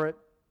cover it.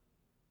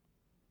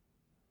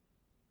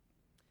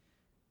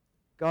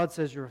 God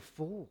says you're a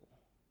fool.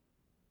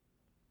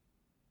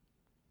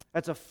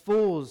 That's a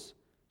fool's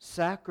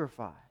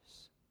sacrifice.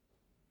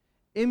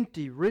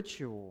 Empty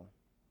ritual.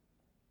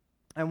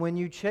 And when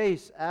you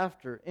chase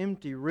after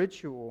empty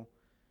ritual,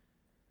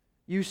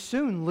 you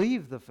soon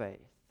leave the faith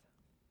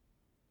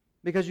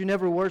because you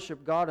never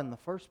worship God in the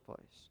first place.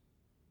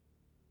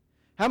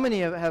 How many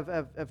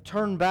have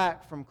turned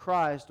back from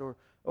Christ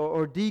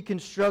or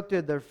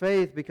deconstructed their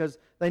faith because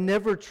they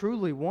never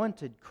truly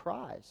wanted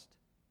Christ,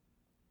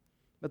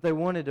 but they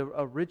wanted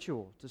a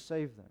ritual to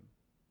save them,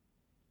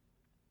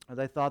 or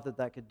they thought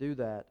that could do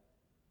that?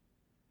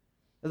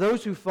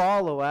 Those who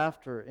follow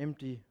after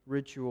empty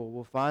ritual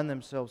will find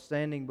themselves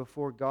standing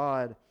before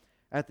God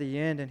at the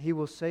end, and He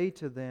will say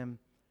to them,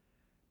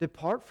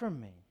 "Depart from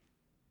me.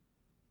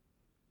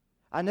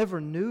 I never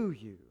knew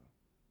you."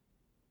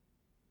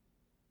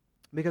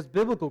 Because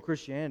biblical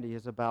Christianity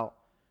is about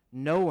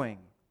knowing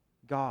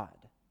God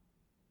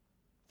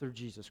through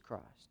Jesus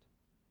Christ.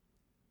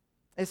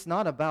 It's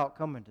not about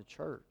coming to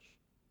church.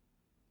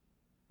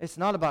 It's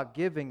not about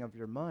giving of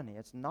your money.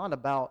 It's not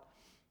about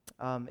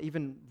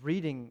even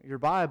reading your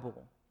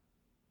Bible.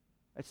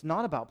 It's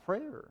not about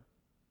prayer.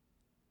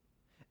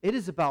 It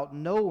is about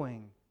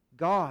knowing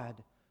God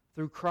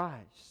through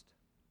Christ.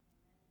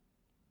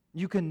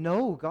 You can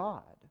know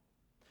God.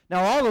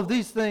 Now, all of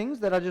these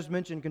things that I just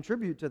mentioned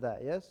contribute to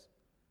that, yes?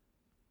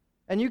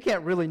 And you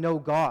can't really know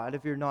God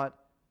if you're not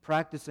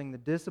practicing the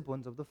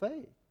disciplines of the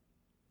faith.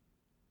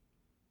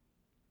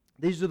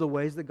 These are the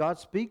ways that God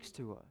speaks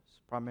to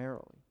us,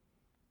 primarily.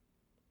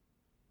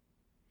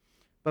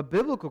 But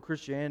biblical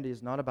Christianity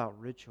is not about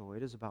ritual.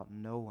 It is about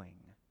knowing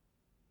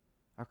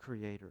our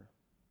Creator.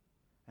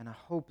 And I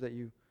hope that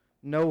you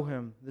know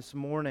Him this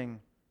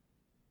morning.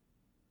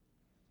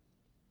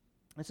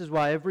 This is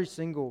why every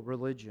single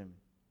religion,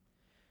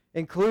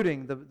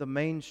 including the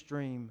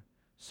mainstream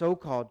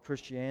so-called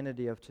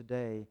Christianity of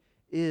today,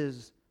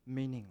 is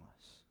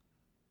meaningless.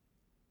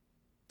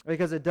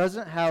 Because it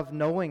doesn't have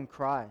knowing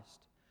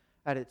Christ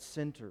at its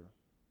center.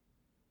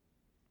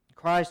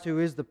 Christ who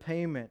is the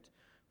payment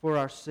for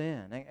our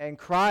sin, and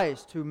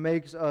Christ who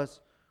makes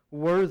us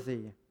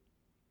worthy.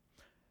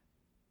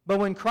 But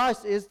when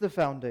Christ is the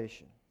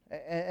foundation,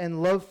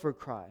 and love for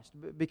Christ,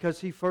 because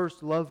He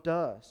first loved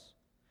us,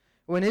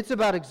 when it's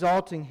about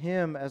exalting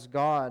Him as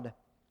God,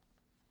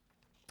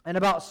 and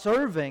about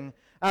serving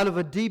out of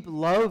a deep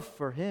love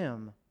for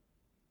Him,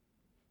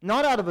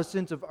 not out of a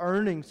sense of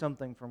earning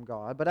something from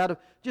God, but out of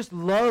just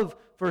love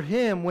for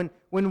Him,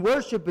 when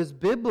worship is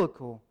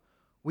biblical,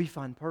 we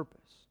find purpose.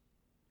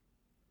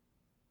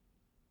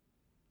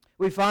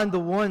 We find the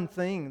one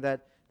thing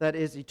that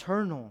is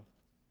eternal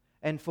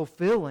and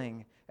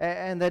fulfilling,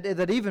 and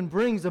that even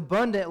brings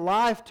abundant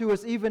life to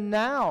us even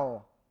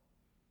now,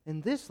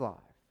 in this life.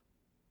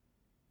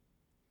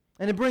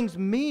 And it brings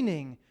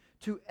meaning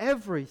to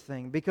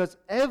everything, because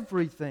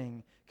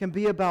everything can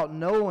be about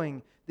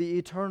knowing the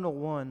eternal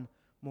one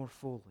more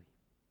fully.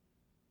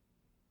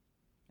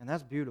 And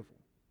that's beautiful.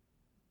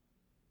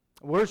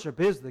 Worship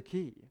is the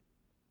key,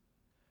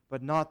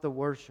 but not the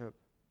worship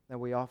that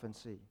we often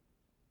see.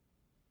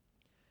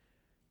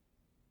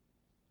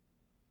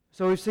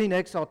 So we've seen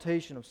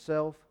exaltation of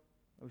self.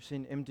 We've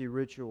seen empty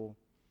ritual.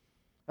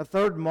 A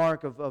third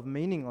mark of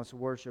meaningless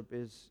worship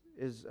is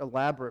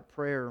elaborate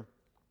prayer.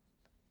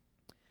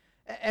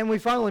 And we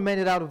finally made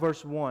it out of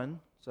verse 1,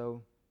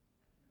 so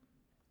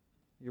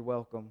you're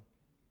welcome.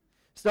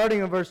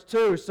 Starting in verse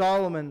 2,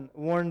 Solomon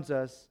warns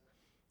us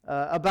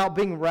about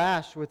being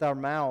rash with our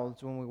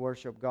mouths when we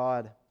worship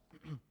God.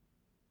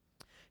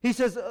 He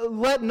says,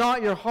 "Let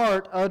not your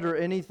heart utter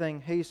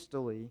anything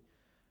hastily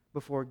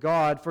before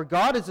God, for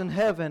God is in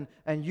heaven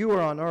and you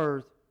are on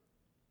earth.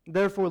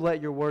 Therefore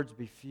let your words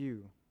be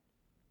few."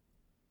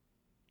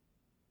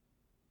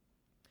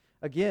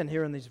 Again,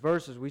 here in these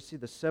verses, we see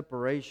the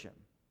separation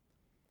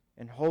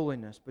in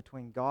holiness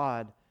between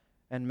God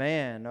and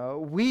man.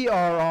 We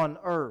are on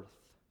earth.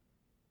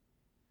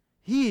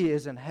 He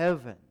is in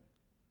heaven.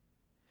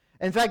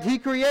 In fact, He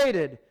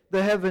created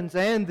the heavens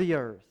and the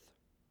earth.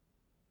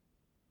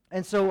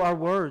 And so our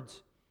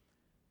words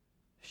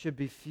should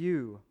be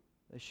few.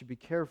 They should be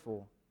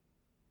careful.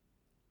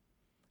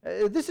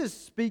 This is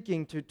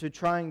speaking to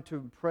trying to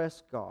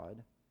impress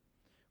God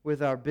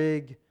with our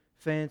big,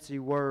 fancy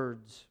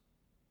words.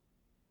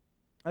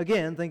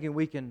 Again, thinking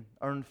we can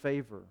earn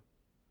favor,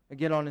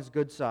 get on His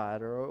good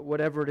side, or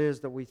whatever it is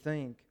that we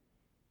think.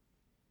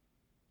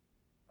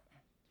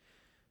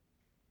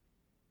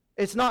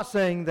 It's not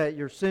saying that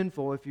you're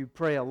sinful if you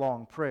pray a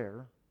long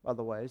prayer, by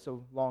the way.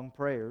 So long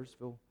prayers,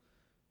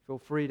 feel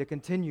free to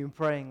continue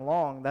praying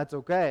long. That's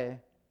okay.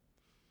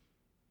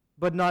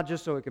 But not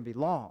just so it can be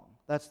long.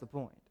 That's the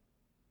point.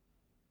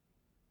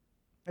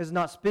 It's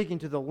not speaking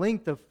to the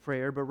length of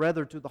prayer, but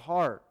rather to the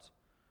heart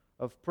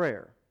of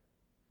prayer.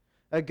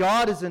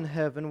 God is in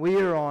heaven. We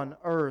are on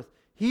earth.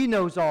 He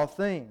knows all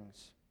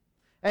things.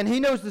 And He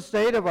knows the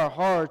state of our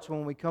hearts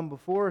when we come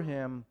before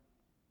Him.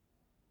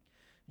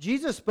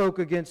 Jesus spoke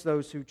against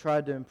those who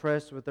tried to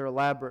impress with their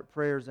elaborate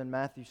prayers in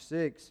Matthew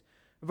 6.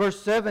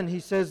 Verse 7, He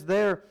says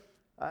there,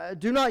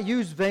 "Do not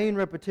use vain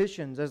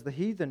repetitions as the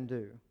heathen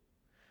do,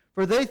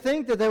 for they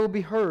think that they will be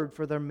heard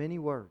for their many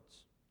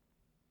words."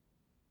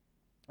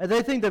 And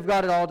they think they've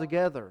got it all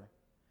together.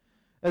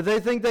 They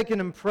think they can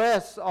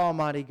impress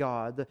Almighty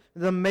God,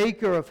 the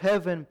maker of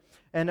heaven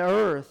and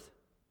earth.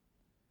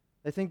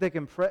 They think they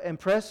can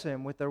impress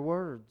Him with their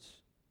words.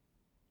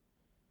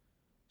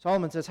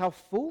 Solomon says, how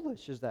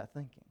foolish is that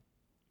thinking?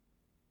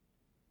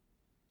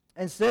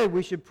 Instead,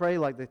 we should pray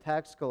like the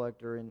tax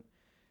collector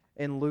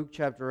in Luke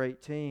chapter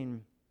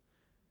 18.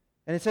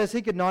 And it says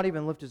he could not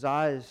even lift his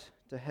eyes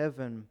to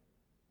heaven,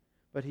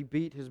 but he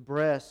beat his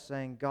breast,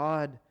 saying,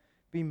 "God,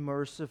 be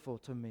merciful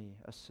to me,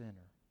 a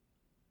sinner."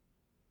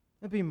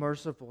 And be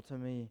merciful to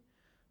me,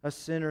 a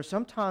sinner.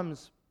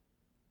 Sometimes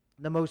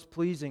the most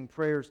pleasing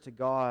prayers to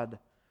God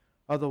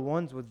are the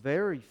ones with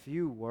very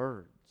few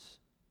words,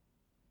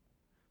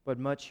 but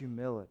much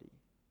humility.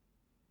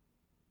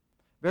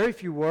 Very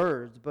few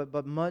words,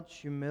 but much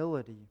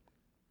humility.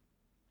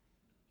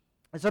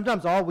 And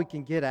sometimes all we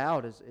can get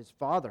out is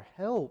 "Father,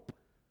 help."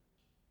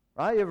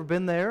 Right? You ever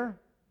been there?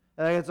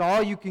 It's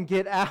all you can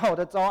get out.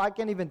 That's all. I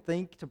can't even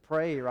think to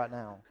pray right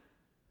now.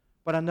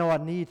 But I know I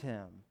need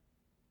Him.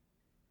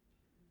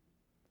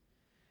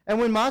 And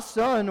when my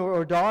son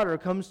or daughter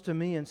comes to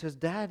me and says,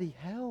 "Daddy,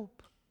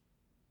 help,"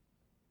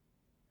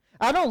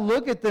 I don't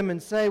look at them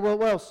and say,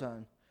 well,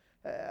 son,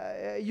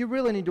 you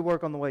really need to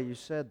work on the way you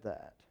said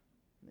that.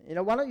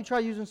 Why don't you try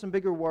using some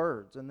bigger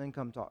words and then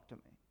come talk to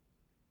me?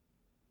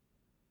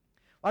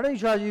 Why don't you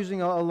try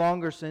using a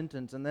longer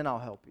sentence and then I'll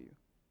help you?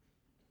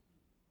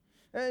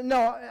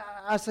 No,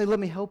 I say, let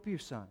me help you,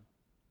 son.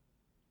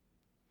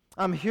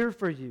 I'm here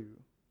for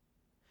you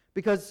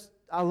because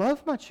I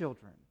love my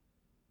children.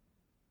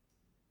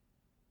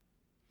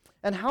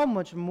 And how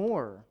much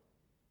more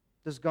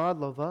does God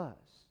love us?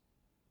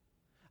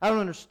 I don't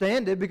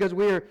understand it because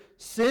we are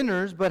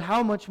sinners, but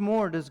how much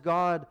more does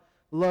God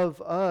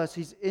love us?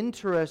 He's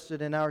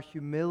interested in our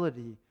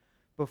humility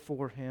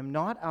before Him,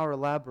 not our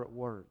elaborate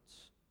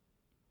words.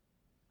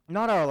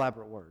 Not our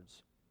elaborate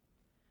words.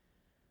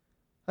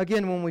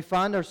 Again, when we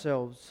find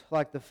ourselves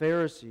like the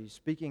Pharisees,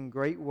 speaking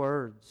great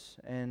words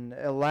and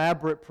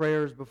elaborate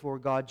prayers before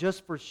God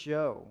just for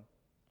show,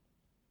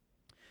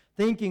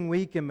 thinking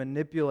we can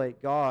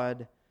manipulate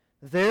God,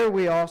 there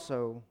we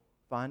also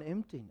find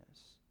emptiness.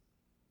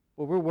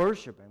 Well, we're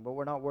worshiping, but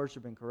we're not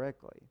worshiping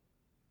correctly.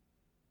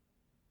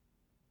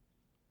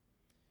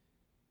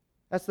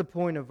 That's the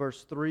point of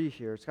verse 3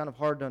 here. It's kind of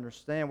hard to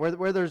understand.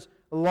 Where there's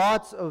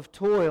lots of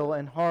toil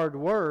and hard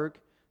work,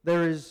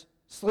 there is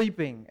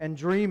sleeping and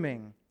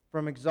dreaming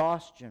from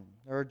exhaustion.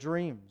 There are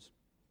dreams.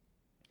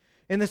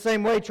 In the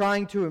same way,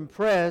 trying to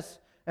impress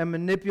and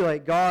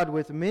manipulate God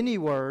with many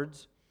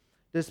words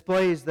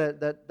displays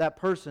that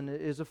person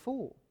is a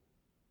fool.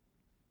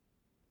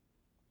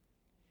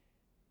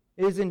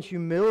 It is in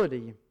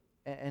humility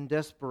and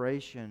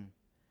desperation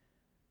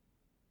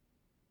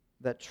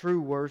that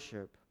true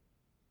worship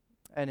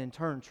and in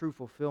turn true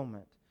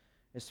fulfillment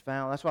is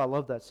found. That's why I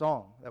love that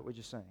song that we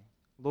just sang.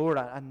 Lord,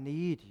 I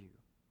need you.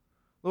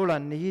 Lord, I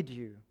need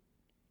you.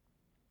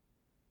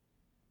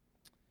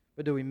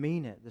 But do we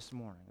mean it this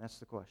morning? That's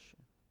the question.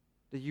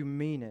 Do you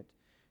mean it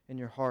in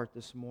your heart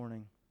this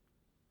morning?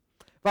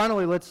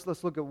 Finally,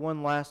 let's look at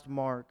one last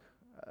mark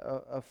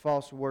of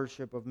false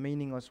worship, of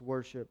meaningless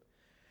worship.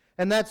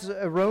 And that's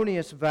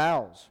erroneous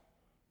vows.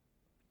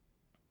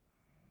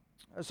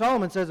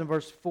 Solomon says in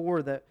verse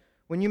 4 that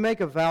when you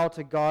make a vow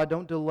to God,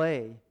 don't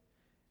delay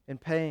in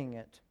paying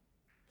it.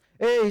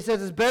 He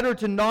says it's better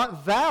to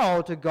not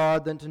vow to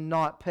God than to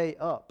not pay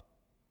up.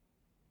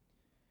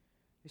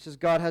 He says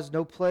God has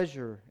no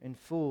pleasure in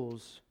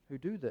fools who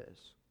do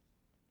this.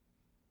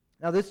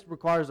 Now this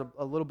requires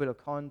a little bit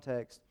of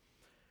context.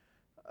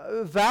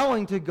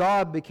 Vowing to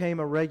God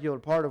became a regular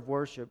part of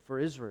worship for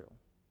Israel.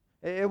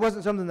 It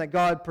wasn't something that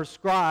God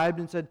prescribed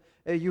and said,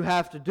 you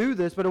have to do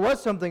this, but it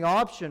was something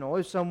optional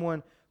if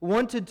someone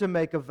wanted to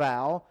make a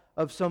vow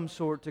of some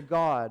sort to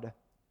God.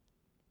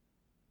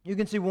 You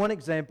can see one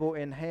example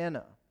in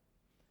Hannah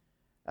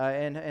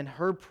and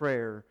her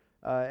prayer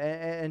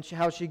and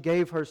how she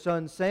gave her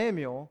son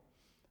Samuel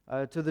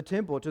to the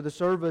temple, to the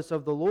service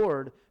of the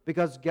Lord,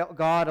 because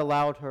God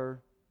allowed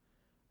her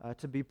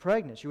to be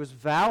pregnant. She was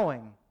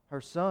vowing her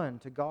son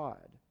to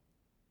God.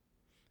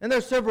 And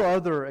there's several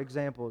other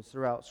examples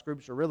throughout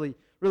Scripture, really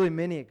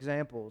many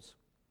examples.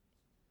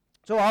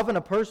 So often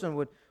a person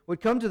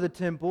would come to the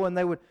temple and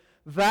they would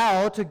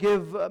vow to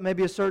give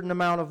maybe a certain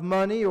amount of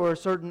money or a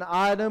certain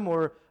item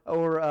or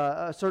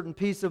a certain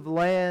piece of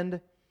land,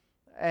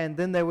 and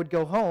then they would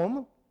go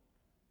home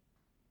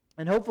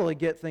and hopefully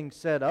get things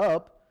set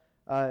up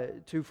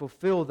to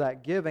fulfill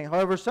that giving.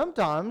 However,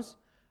 sometimes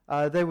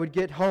they would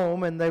get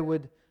home and they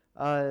would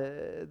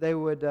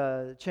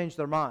change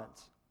their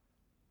minds.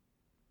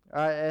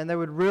 And they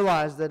would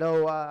realize that,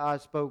 I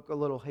spoke a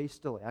little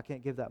hastily. I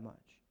can't give that much.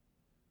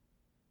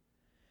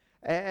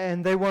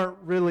 And they weren't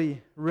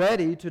really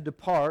ready to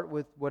depart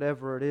with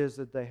whatever it is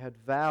that they had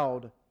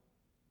vowed.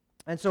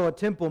 And so a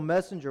temple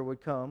messenger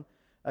would come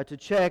to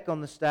check on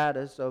the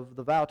status of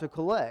the vow, to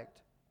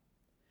collect.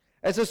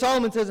 And so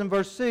Solomon says in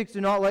verse 6,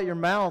 do not let your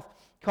mouth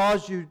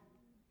cause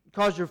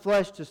your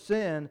flesh to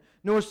sin,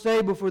 nor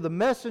say before the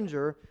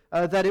messenger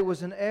that it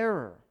was an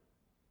error.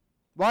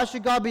 Why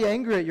should God be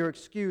angry at your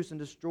excuse and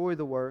destroy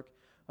the work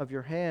of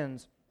your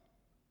hands?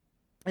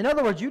 In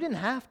other words, you didn't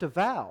have to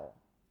vow.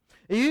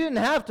 You didn't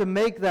have to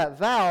make that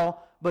vow,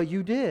 but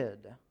you did.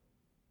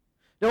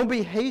 Don't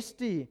be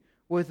hasty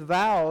with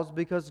vows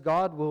because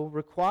God will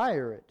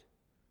require it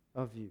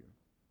of you.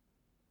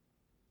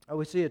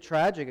 We see a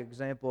tragic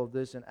example of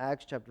this in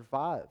Acts chapter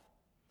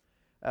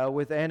 5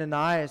 with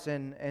Ananias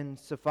and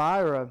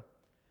Sapphira,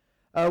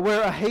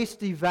 where a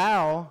hasty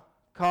vow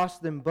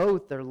cost them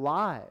both their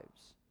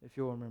lives, if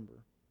you'll remember.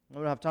 I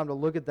don't have time to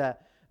look at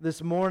that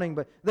this morning,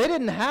 but they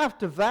didn't have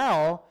to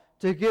vow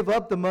to give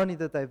up the money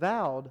that they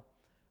vowed,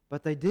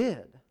 but they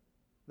did.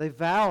 They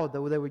vowed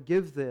that they would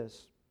give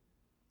this,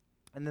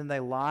 and then they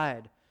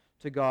lied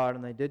to God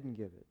and they didn't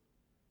give it.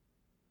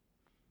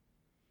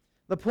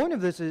 The point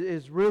of this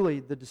is really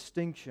the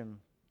distinction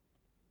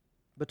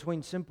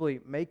between simply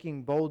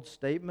making bold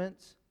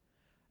statements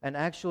and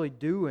actually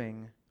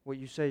doing what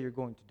you say you're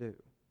going to do.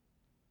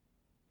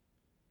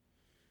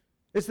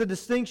 It's the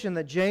distinction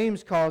that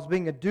James calls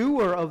being a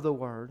doer of the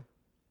word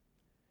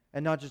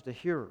and not just a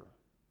hearer.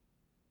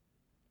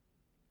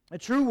 A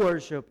true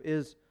worship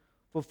is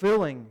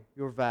fulfilling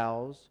your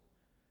vows,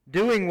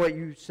 doing what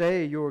you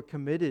say you're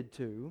committed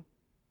to.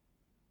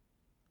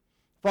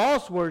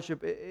 False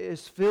worship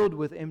is filled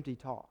with empty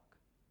talk.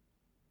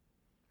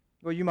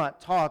 Well, you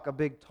might talk a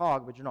big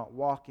talk, but you're not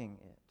walking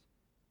it.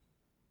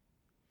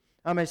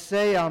 I may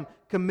say I'm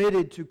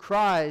committed to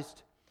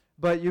Christ,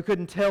 but you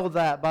couldn't tell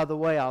that by the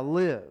way I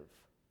live.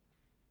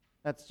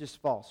 That's just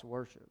false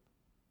worship.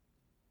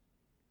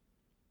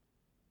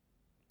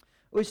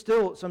 We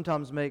still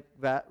sometimes make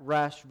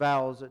rash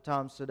vows at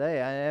times today,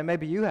 and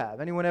maybe you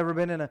have. Anyone ever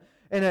been in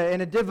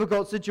a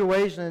difficult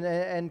situation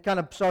and kind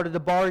of started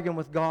to bargain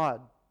with God?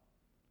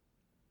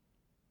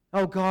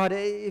 Oh God,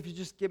 if you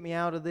just get me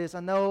out of this, I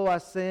know I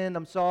sinned,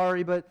 I'm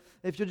sorry, but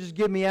if you'll just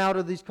get me out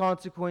of these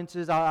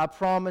consequences, I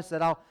promise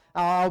that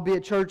I'll be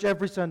at church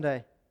every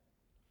Sunday.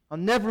 I'll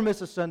never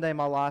miss a Sunday in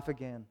my life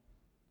again.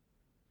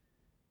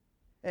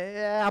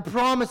 I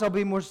promise I'll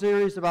be more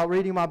serious about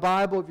reading my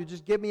Bible if you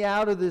just get me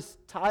out of this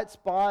tight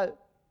spot.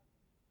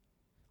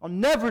 I'll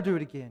never do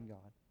it again, God.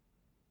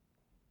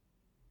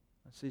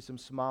 I see some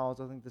smiles.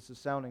 I think this is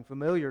sounding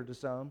familiar to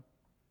some.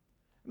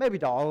 Maybe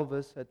to all of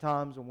us at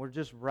times when we're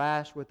just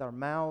rash with our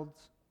mouths.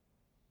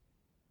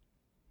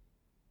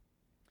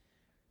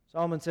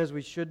 Solomon says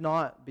we should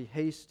not be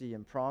hasty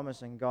in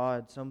promising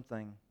God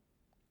something.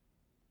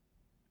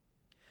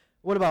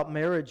 What about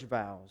marriage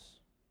vows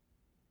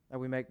that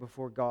we make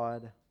before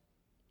God?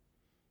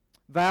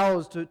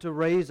 Vows to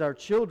raise our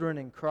children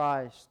in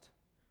Christ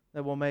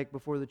that we'll make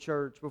before the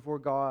church, before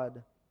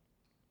God.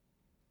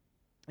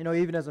 You know,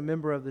 even as a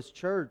member of this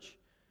church,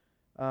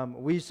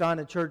 we sign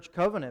a church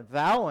covenant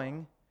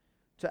vowing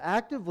to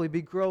actively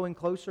be growing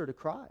closer to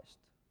Christ.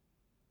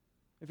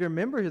 If you're a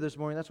member here this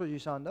morning, that's what you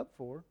signed up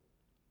for.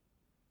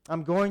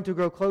 I'm going to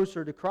grow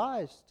closer to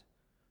Christ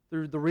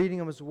through the reading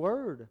of His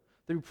Word,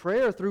 through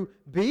prayer, through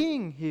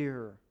being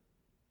here.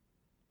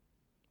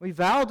 We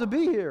vow to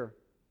be here.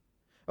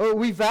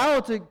 We vow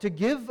to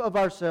give of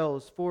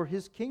ourselves for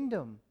His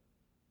kingdom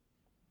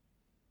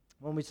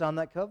when we sign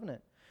that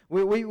covenant.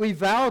 We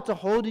vow to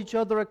hold each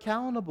other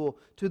accountable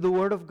to the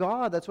Word of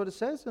God. That's what it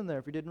says in there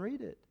if you didn't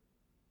read it.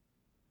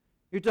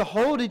 You're to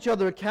hold each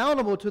other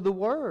accountable to the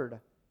Word.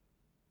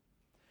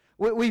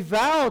 We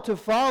vow to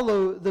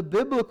follow the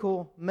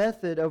biblical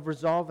method of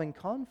resolving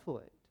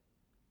conflict.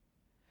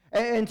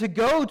 And to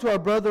go to our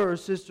brother or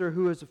sister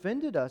who has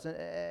offended us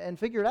and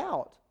figure it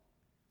out.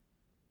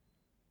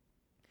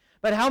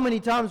 But how many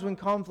times when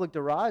conflict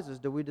arises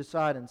do we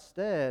decide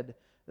instead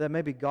that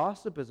maybe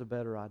gossip is a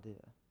better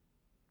idea?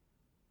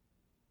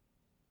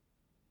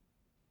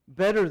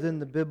 Better than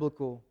the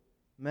biblical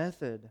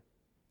method.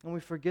 And we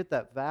forget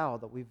that vow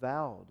that we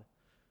vowed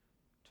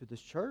to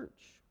this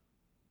church,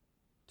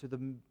 to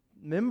the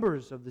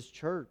members of this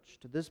church,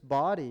 to this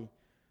body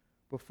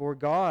before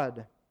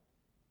God.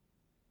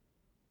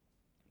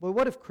 Well,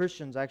 what if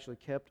Christians actually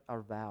kept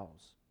our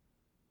vows?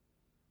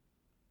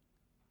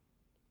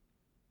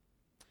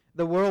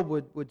 The world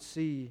would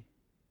see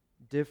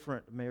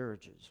different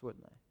marriages,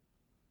 wouldn't they?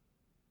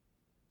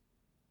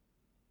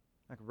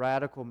 Like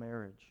radical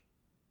marriage.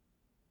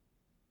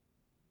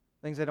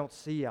 Things they don't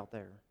see out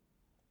there.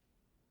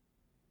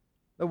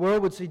 The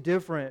world would see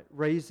different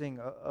raising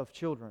of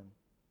children.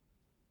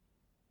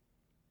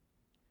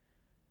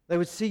 They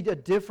would see a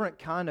different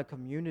kind of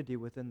community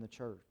within the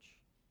church.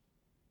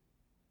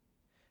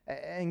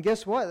 And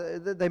guess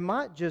what? They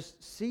might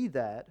just see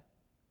that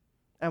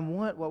and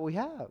want what we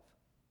have.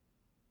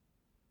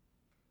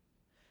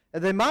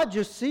 They might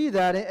just see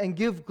that and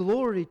give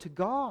glory to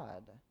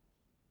God.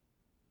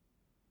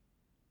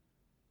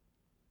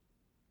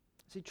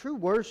 See, true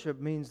worship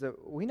means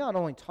that we not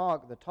only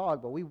talk the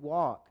talk, but we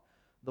walk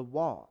the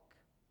walk.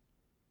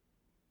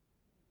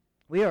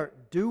 We are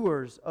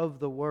doers of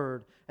the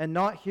word and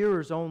not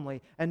hearers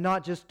only and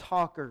not just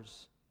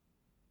talkers.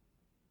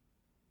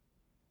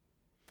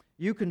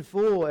 You can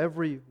fool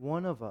every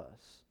one of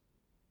us,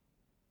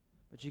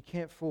 but you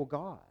can't fool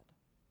God.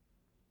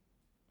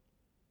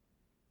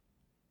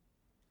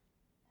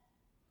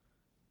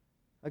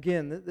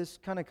 Again, this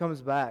kind of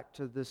comes back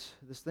to this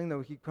thing that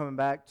we keep coming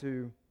back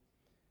to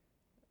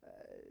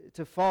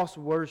false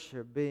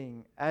worship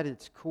being at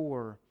its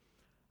core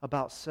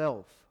about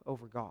self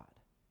over God,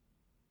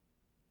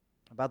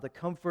 about the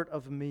comfort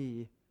of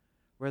me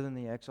rather than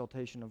the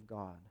exaltation of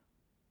God.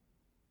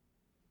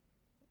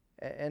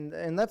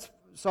 And that's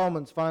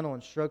Solomon's final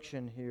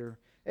instruction here.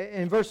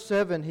 In verse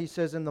 7, he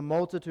says, "In the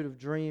multitude of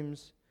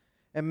dreams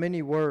and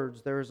many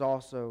words there is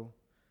also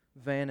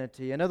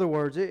vanity." In other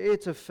words,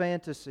 it's a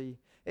fantasy.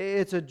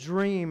 It's a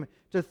dream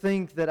to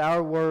think that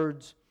our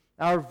words,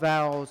 our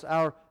vows,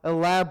 our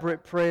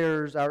elaborate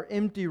prayers, our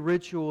empty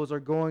rituals are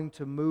going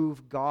to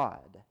move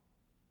God.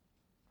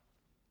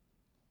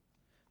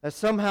 That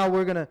somehow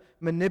we're going to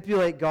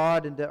manipulate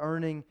God into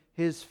earning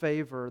His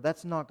favor.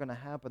 That's not going to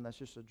happen. That's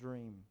just a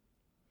dream.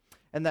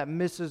 And that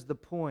misses the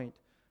point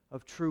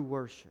of true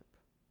worship.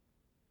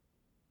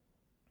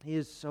 He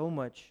is so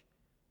much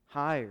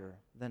higher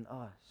than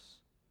us,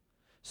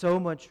 so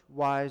much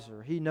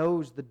wiser. He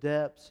knows the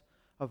depths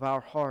of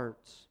our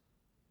hearts.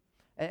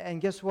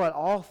 And guess what?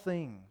 All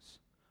things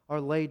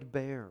are laid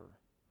bare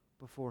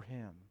before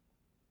Him.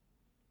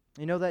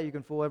 You know that? You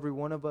can fool every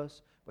one of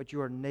us, but you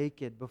are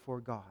naked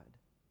before God.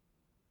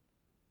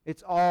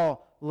 It's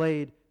all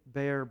laid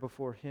bare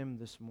before Him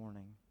this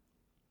morning.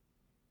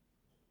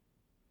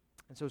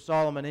 And so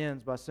Solomon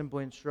ends by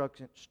simply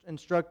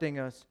instructing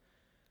us,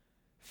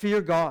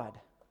 fear God.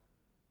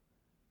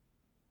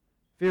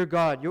 Fear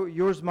God.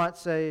 Yours might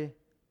say,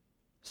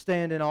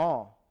 stand in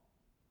awe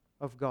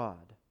of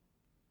God.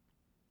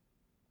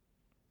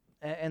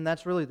 And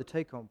that's really the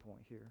take-home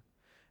point here.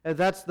 And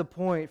that's the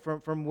point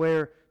from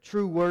where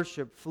true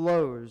worship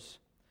flows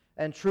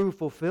and true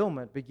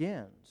fulfillment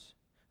begins.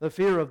 The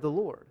fear of the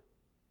Lord.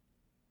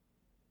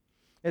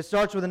 It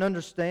starts with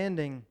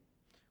understanding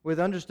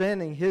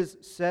His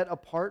set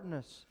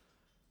apartness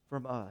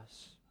from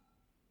us.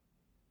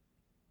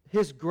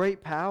 His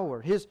great power,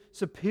 His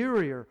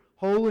superior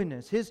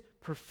holiness, His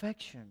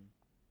perfection.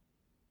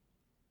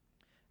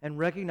 And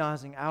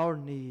recognizing our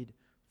need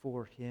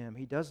for Him.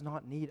 He does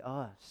not need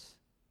us.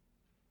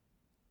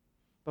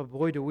 But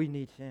boy, do we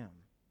need Him.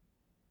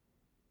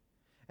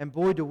 And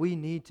boy, do we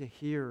need to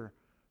hear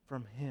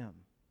from Him.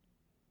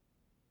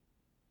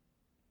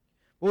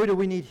 Boy, do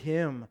we need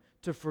Him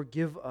to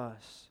forgive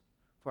us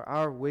for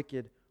our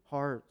wicked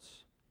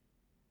hearts.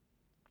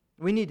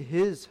 We need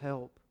His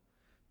help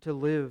to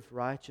live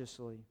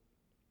righteously.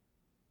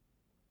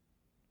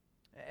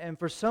 And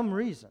for some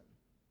reason,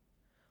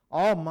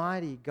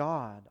 Almighty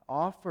God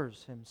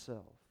offers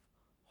Himself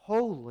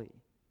wholly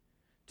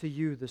to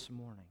you this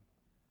morning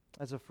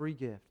as a free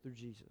gift through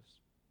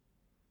Jesus.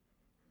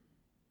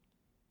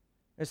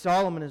 And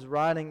Solomon is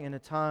writing in a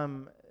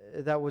time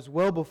that was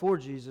well before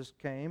Jesus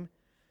came.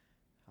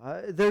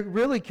 There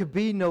really could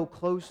be no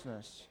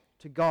closeness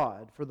to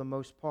God for the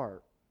most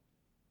part.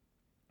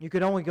 You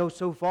could only go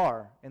so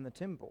far in the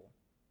temple.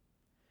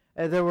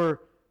 There were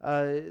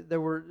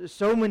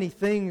so many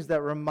things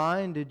that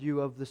reminded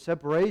you of the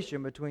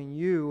separation between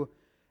you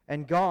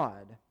and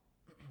God.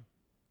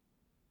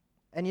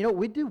 And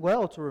we do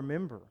well to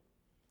remember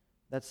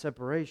that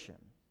separation.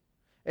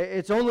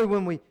 It's only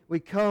when we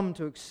come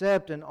to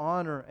accept and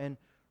honor and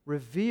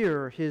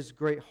revere His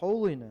great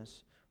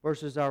holiness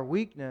versus our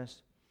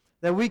weakness,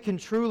 that we can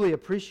truly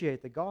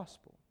appreciate the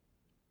gospel.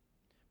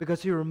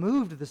 Because He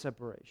removed the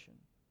separation.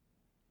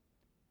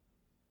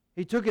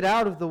 He took it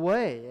out of the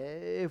way.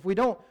 If we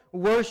don't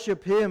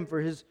worship Him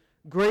for His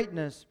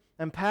greatness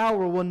and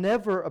power, we'll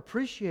never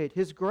appreciate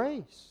His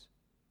grace.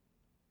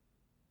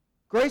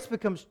 Grace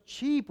becomes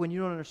cheap when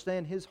you don't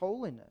understand His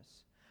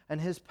holiness and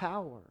His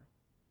power.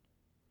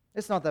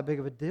 It's not that big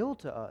of a deal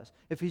to us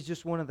if He's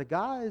just one of the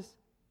guys.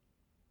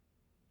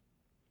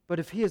 But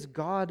if He is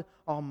God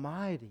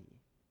Almighty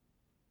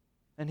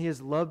and He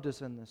has loved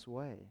us in this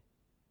way,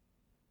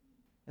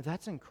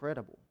 that's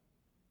incredible.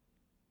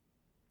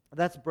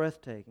 That's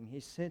breathtaking. He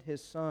sent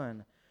His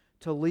Son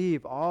to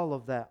leave all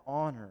of that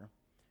honor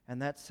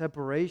and that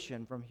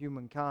separation from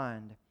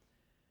humankind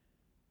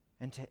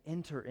and to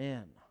enter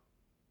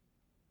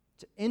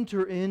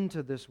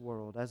into this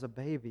world as a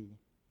baby.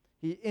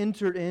 He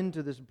entered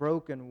into this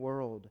broken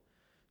world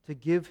to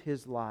give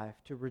His life,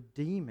 to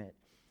redeem it,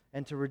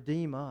 and to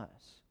redeem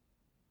us.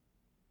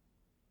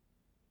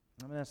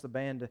 I'm going to ask the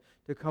band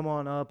to come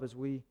on up as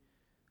we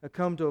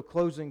come to a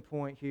closing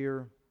point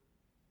here.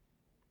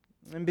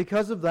 And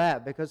because of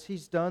that, because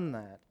He's done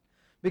that,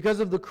 because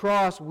of the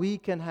cross, we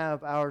can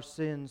have our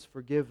sins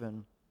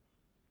forgiven.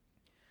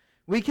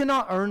 We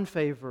cannot earn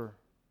favor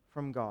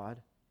from God.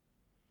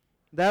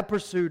 That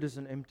pursuit is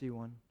an empty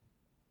one.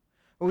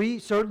 We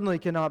certainly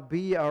cannot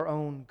be our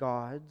own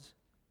gods.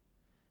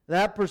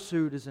 That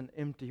pursuit is an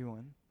empty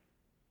one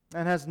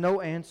and has no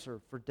answer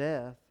for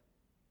death.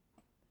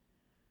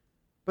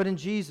 But in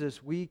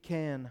Jesus, we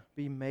can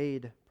be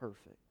made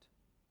perfect.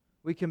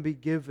 We can be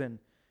given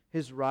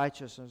His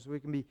righteousness. We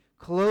can be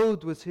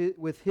clothed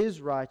with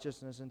His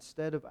righteousness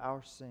instead of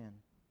our sin.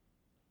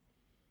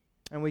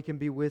 And we can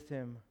be with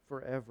Him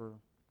forever.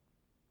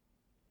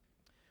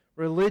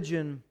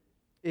 Religion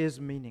is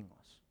meaningless.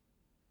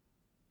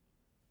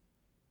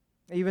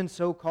 Even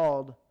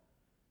so-called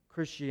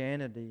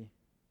Christianity,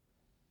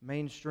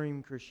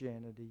 mainstream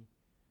Christianity,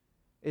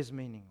 is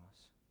meaningless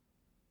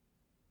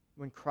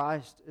when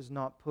Christ is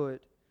not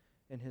put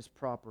in His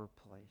proper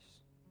place.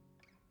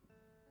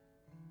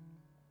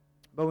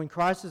 But when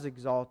Christ is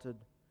exalted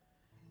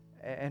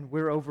and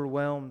we're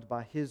overwhelmed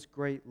by His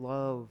great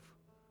love,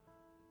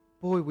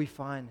 boy, we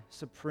find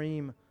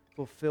supreme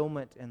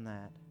fulfillment in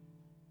that.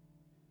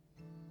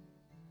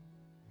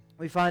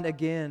 We find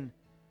again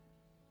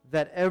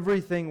that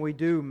everything we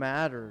do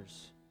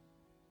matters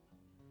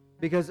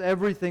because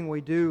everything we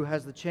do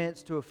has the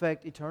chance to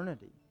affect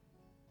eternity.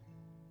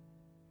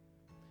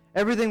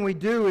 Everything we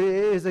do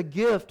is a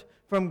gift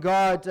from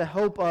God to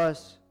help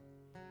us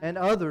and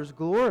others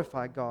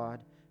glorify God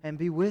and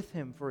be with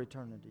Him for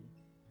eternity.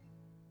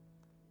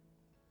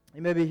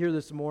 You may be here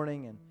this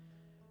morning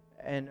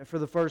and for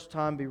the first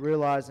time be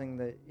realizing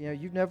that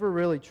you've never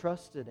really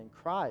trusted in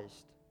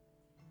Christ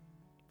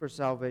for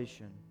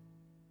salvation.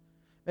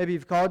 Maybe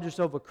you've called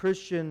yourself a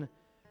Christian,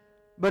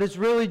 but it's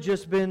really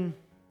just been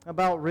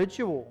about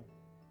ritual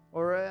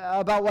or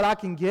about what I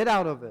can get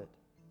out of it,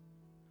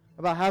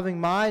 about having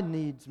my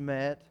needs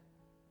met,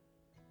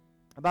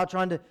 about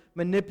trying to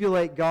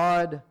manipulate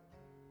God,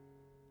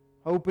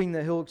 hoping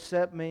that He'll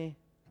accept me.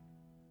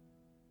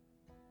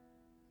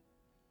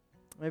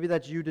 Maybe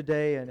that's you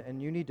today,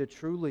 and you need to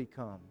truly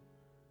come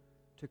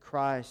to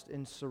Christ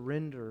in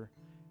surrender,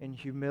 in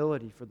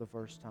humility for the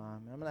first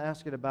time. I'm going to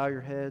ask you to bow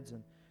your heads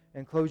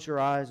and close your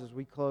eyes as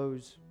we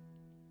close.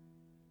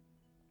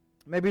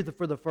 Maybe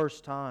for the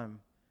first time,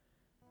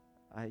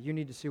 you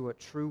need to see what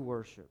true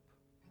worship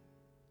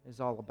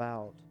is all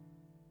about.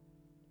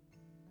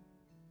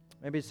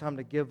 Maybe it's time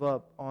to give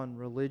up on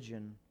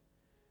religion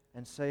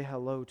and say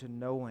hello to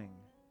knowing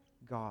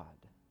God.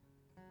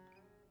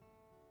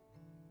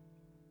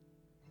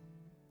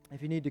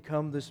 If you need to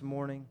come this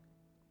morning,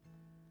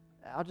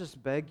 I'll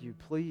just beg you,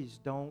 please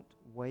don't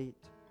wait.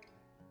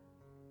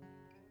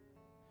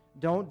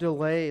 Don't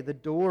delay. The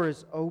door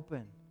is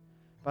open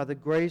by the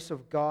grace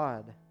of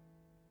God.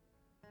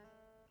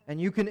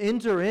 And you can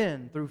enter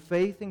in through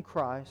faith in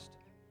Christ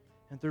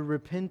and through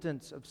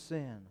repentance of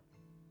sin.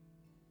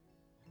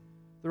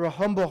 Through a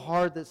humble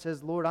heart that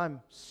says, Lord, I'm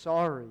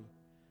sorry.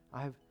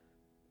 I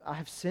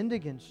have sinned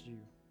against you.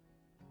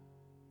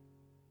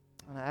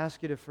 And I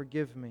ask you to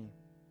forgive me.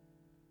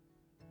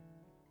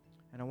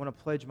 And I want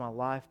to pledge my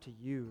life to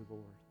you,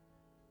 Lord.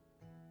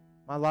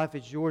 My life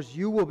is yours.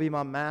 You will be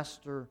my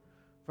master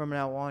from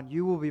now on.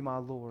 You will be my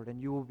Lord,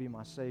 and you will be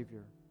my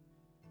Savior.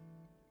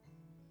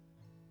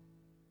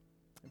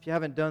 If you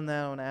haven't done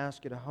that, I want to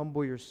ask you to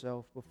humble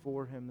yourself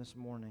before Him this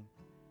morning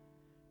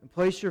and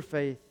place your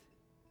faith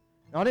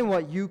not in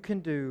what you can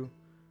do,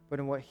 but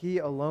in what He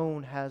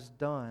alone has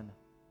done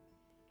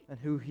and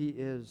who He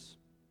is.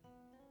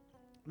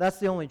 That's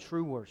the only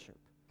true worship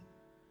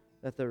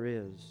that there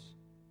is.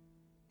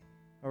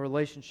 A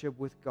relationship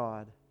with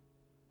God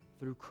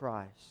through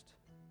Christ.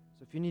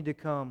 So if you need to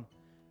come,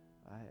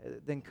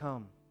 then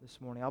come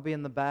this morning. I'll be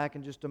in the back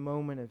in just a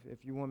moment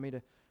if you want me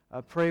to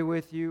pray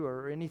with you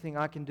or anything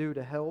I can do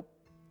to help.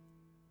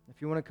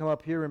 If you want to come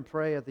up here and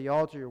pray at the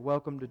altar, you're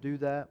welcome to do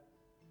that.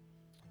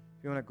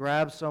 If you want to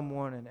grab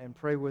someone and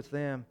pray with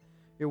them,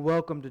 you're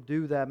welcome to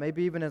do that.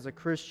 Maybe even as a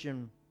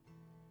Christian,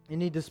 you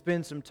need to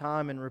spend some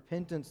time in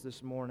repentance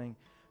this morning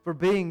for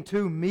being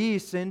too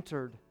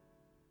me-centered.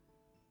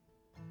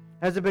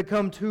 Has it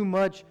become too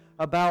much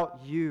about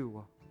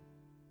you?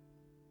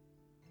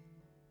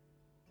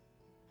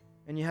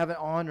 And you haven't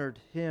honored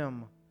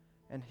Him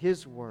and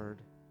His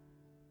Word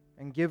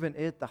and given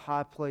it the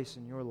high place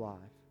in your life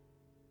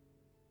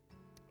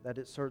that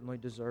it certainly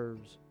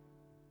deserves.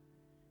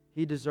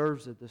 He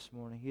deserves it this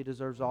morning. He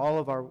deserves all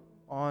of our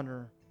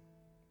honor,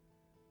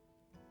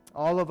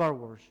 all of our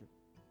worship.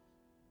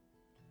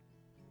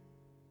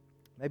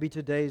 Maybe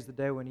today is the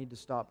day we need to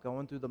stop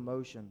going through the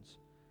motions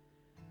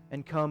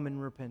and come in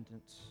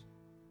repentance.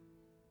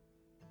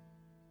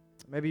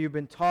 Maybe you've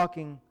been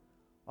talking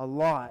a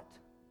lot,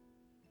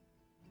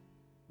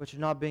 but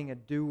you're not being a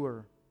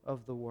doer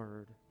of the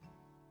Word.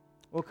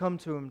 We'll come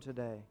to Him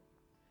today.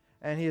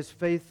 And He is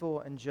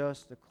faithful and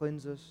just to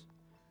cleanse us,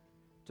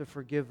 to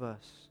forgive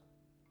us,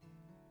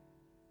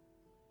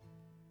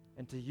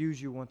 and to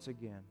use you once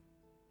again.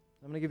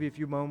 I'm going to give you a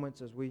few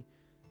moments as we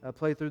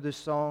play through this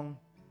song.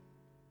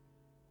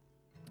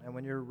 And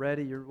when you're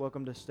ready, you're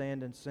welcome to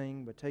stand and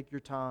sing, but take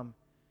your time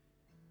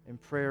in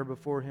prayer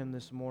before Him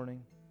this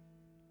morning.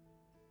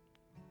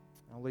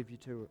 I'll leave you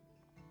to it.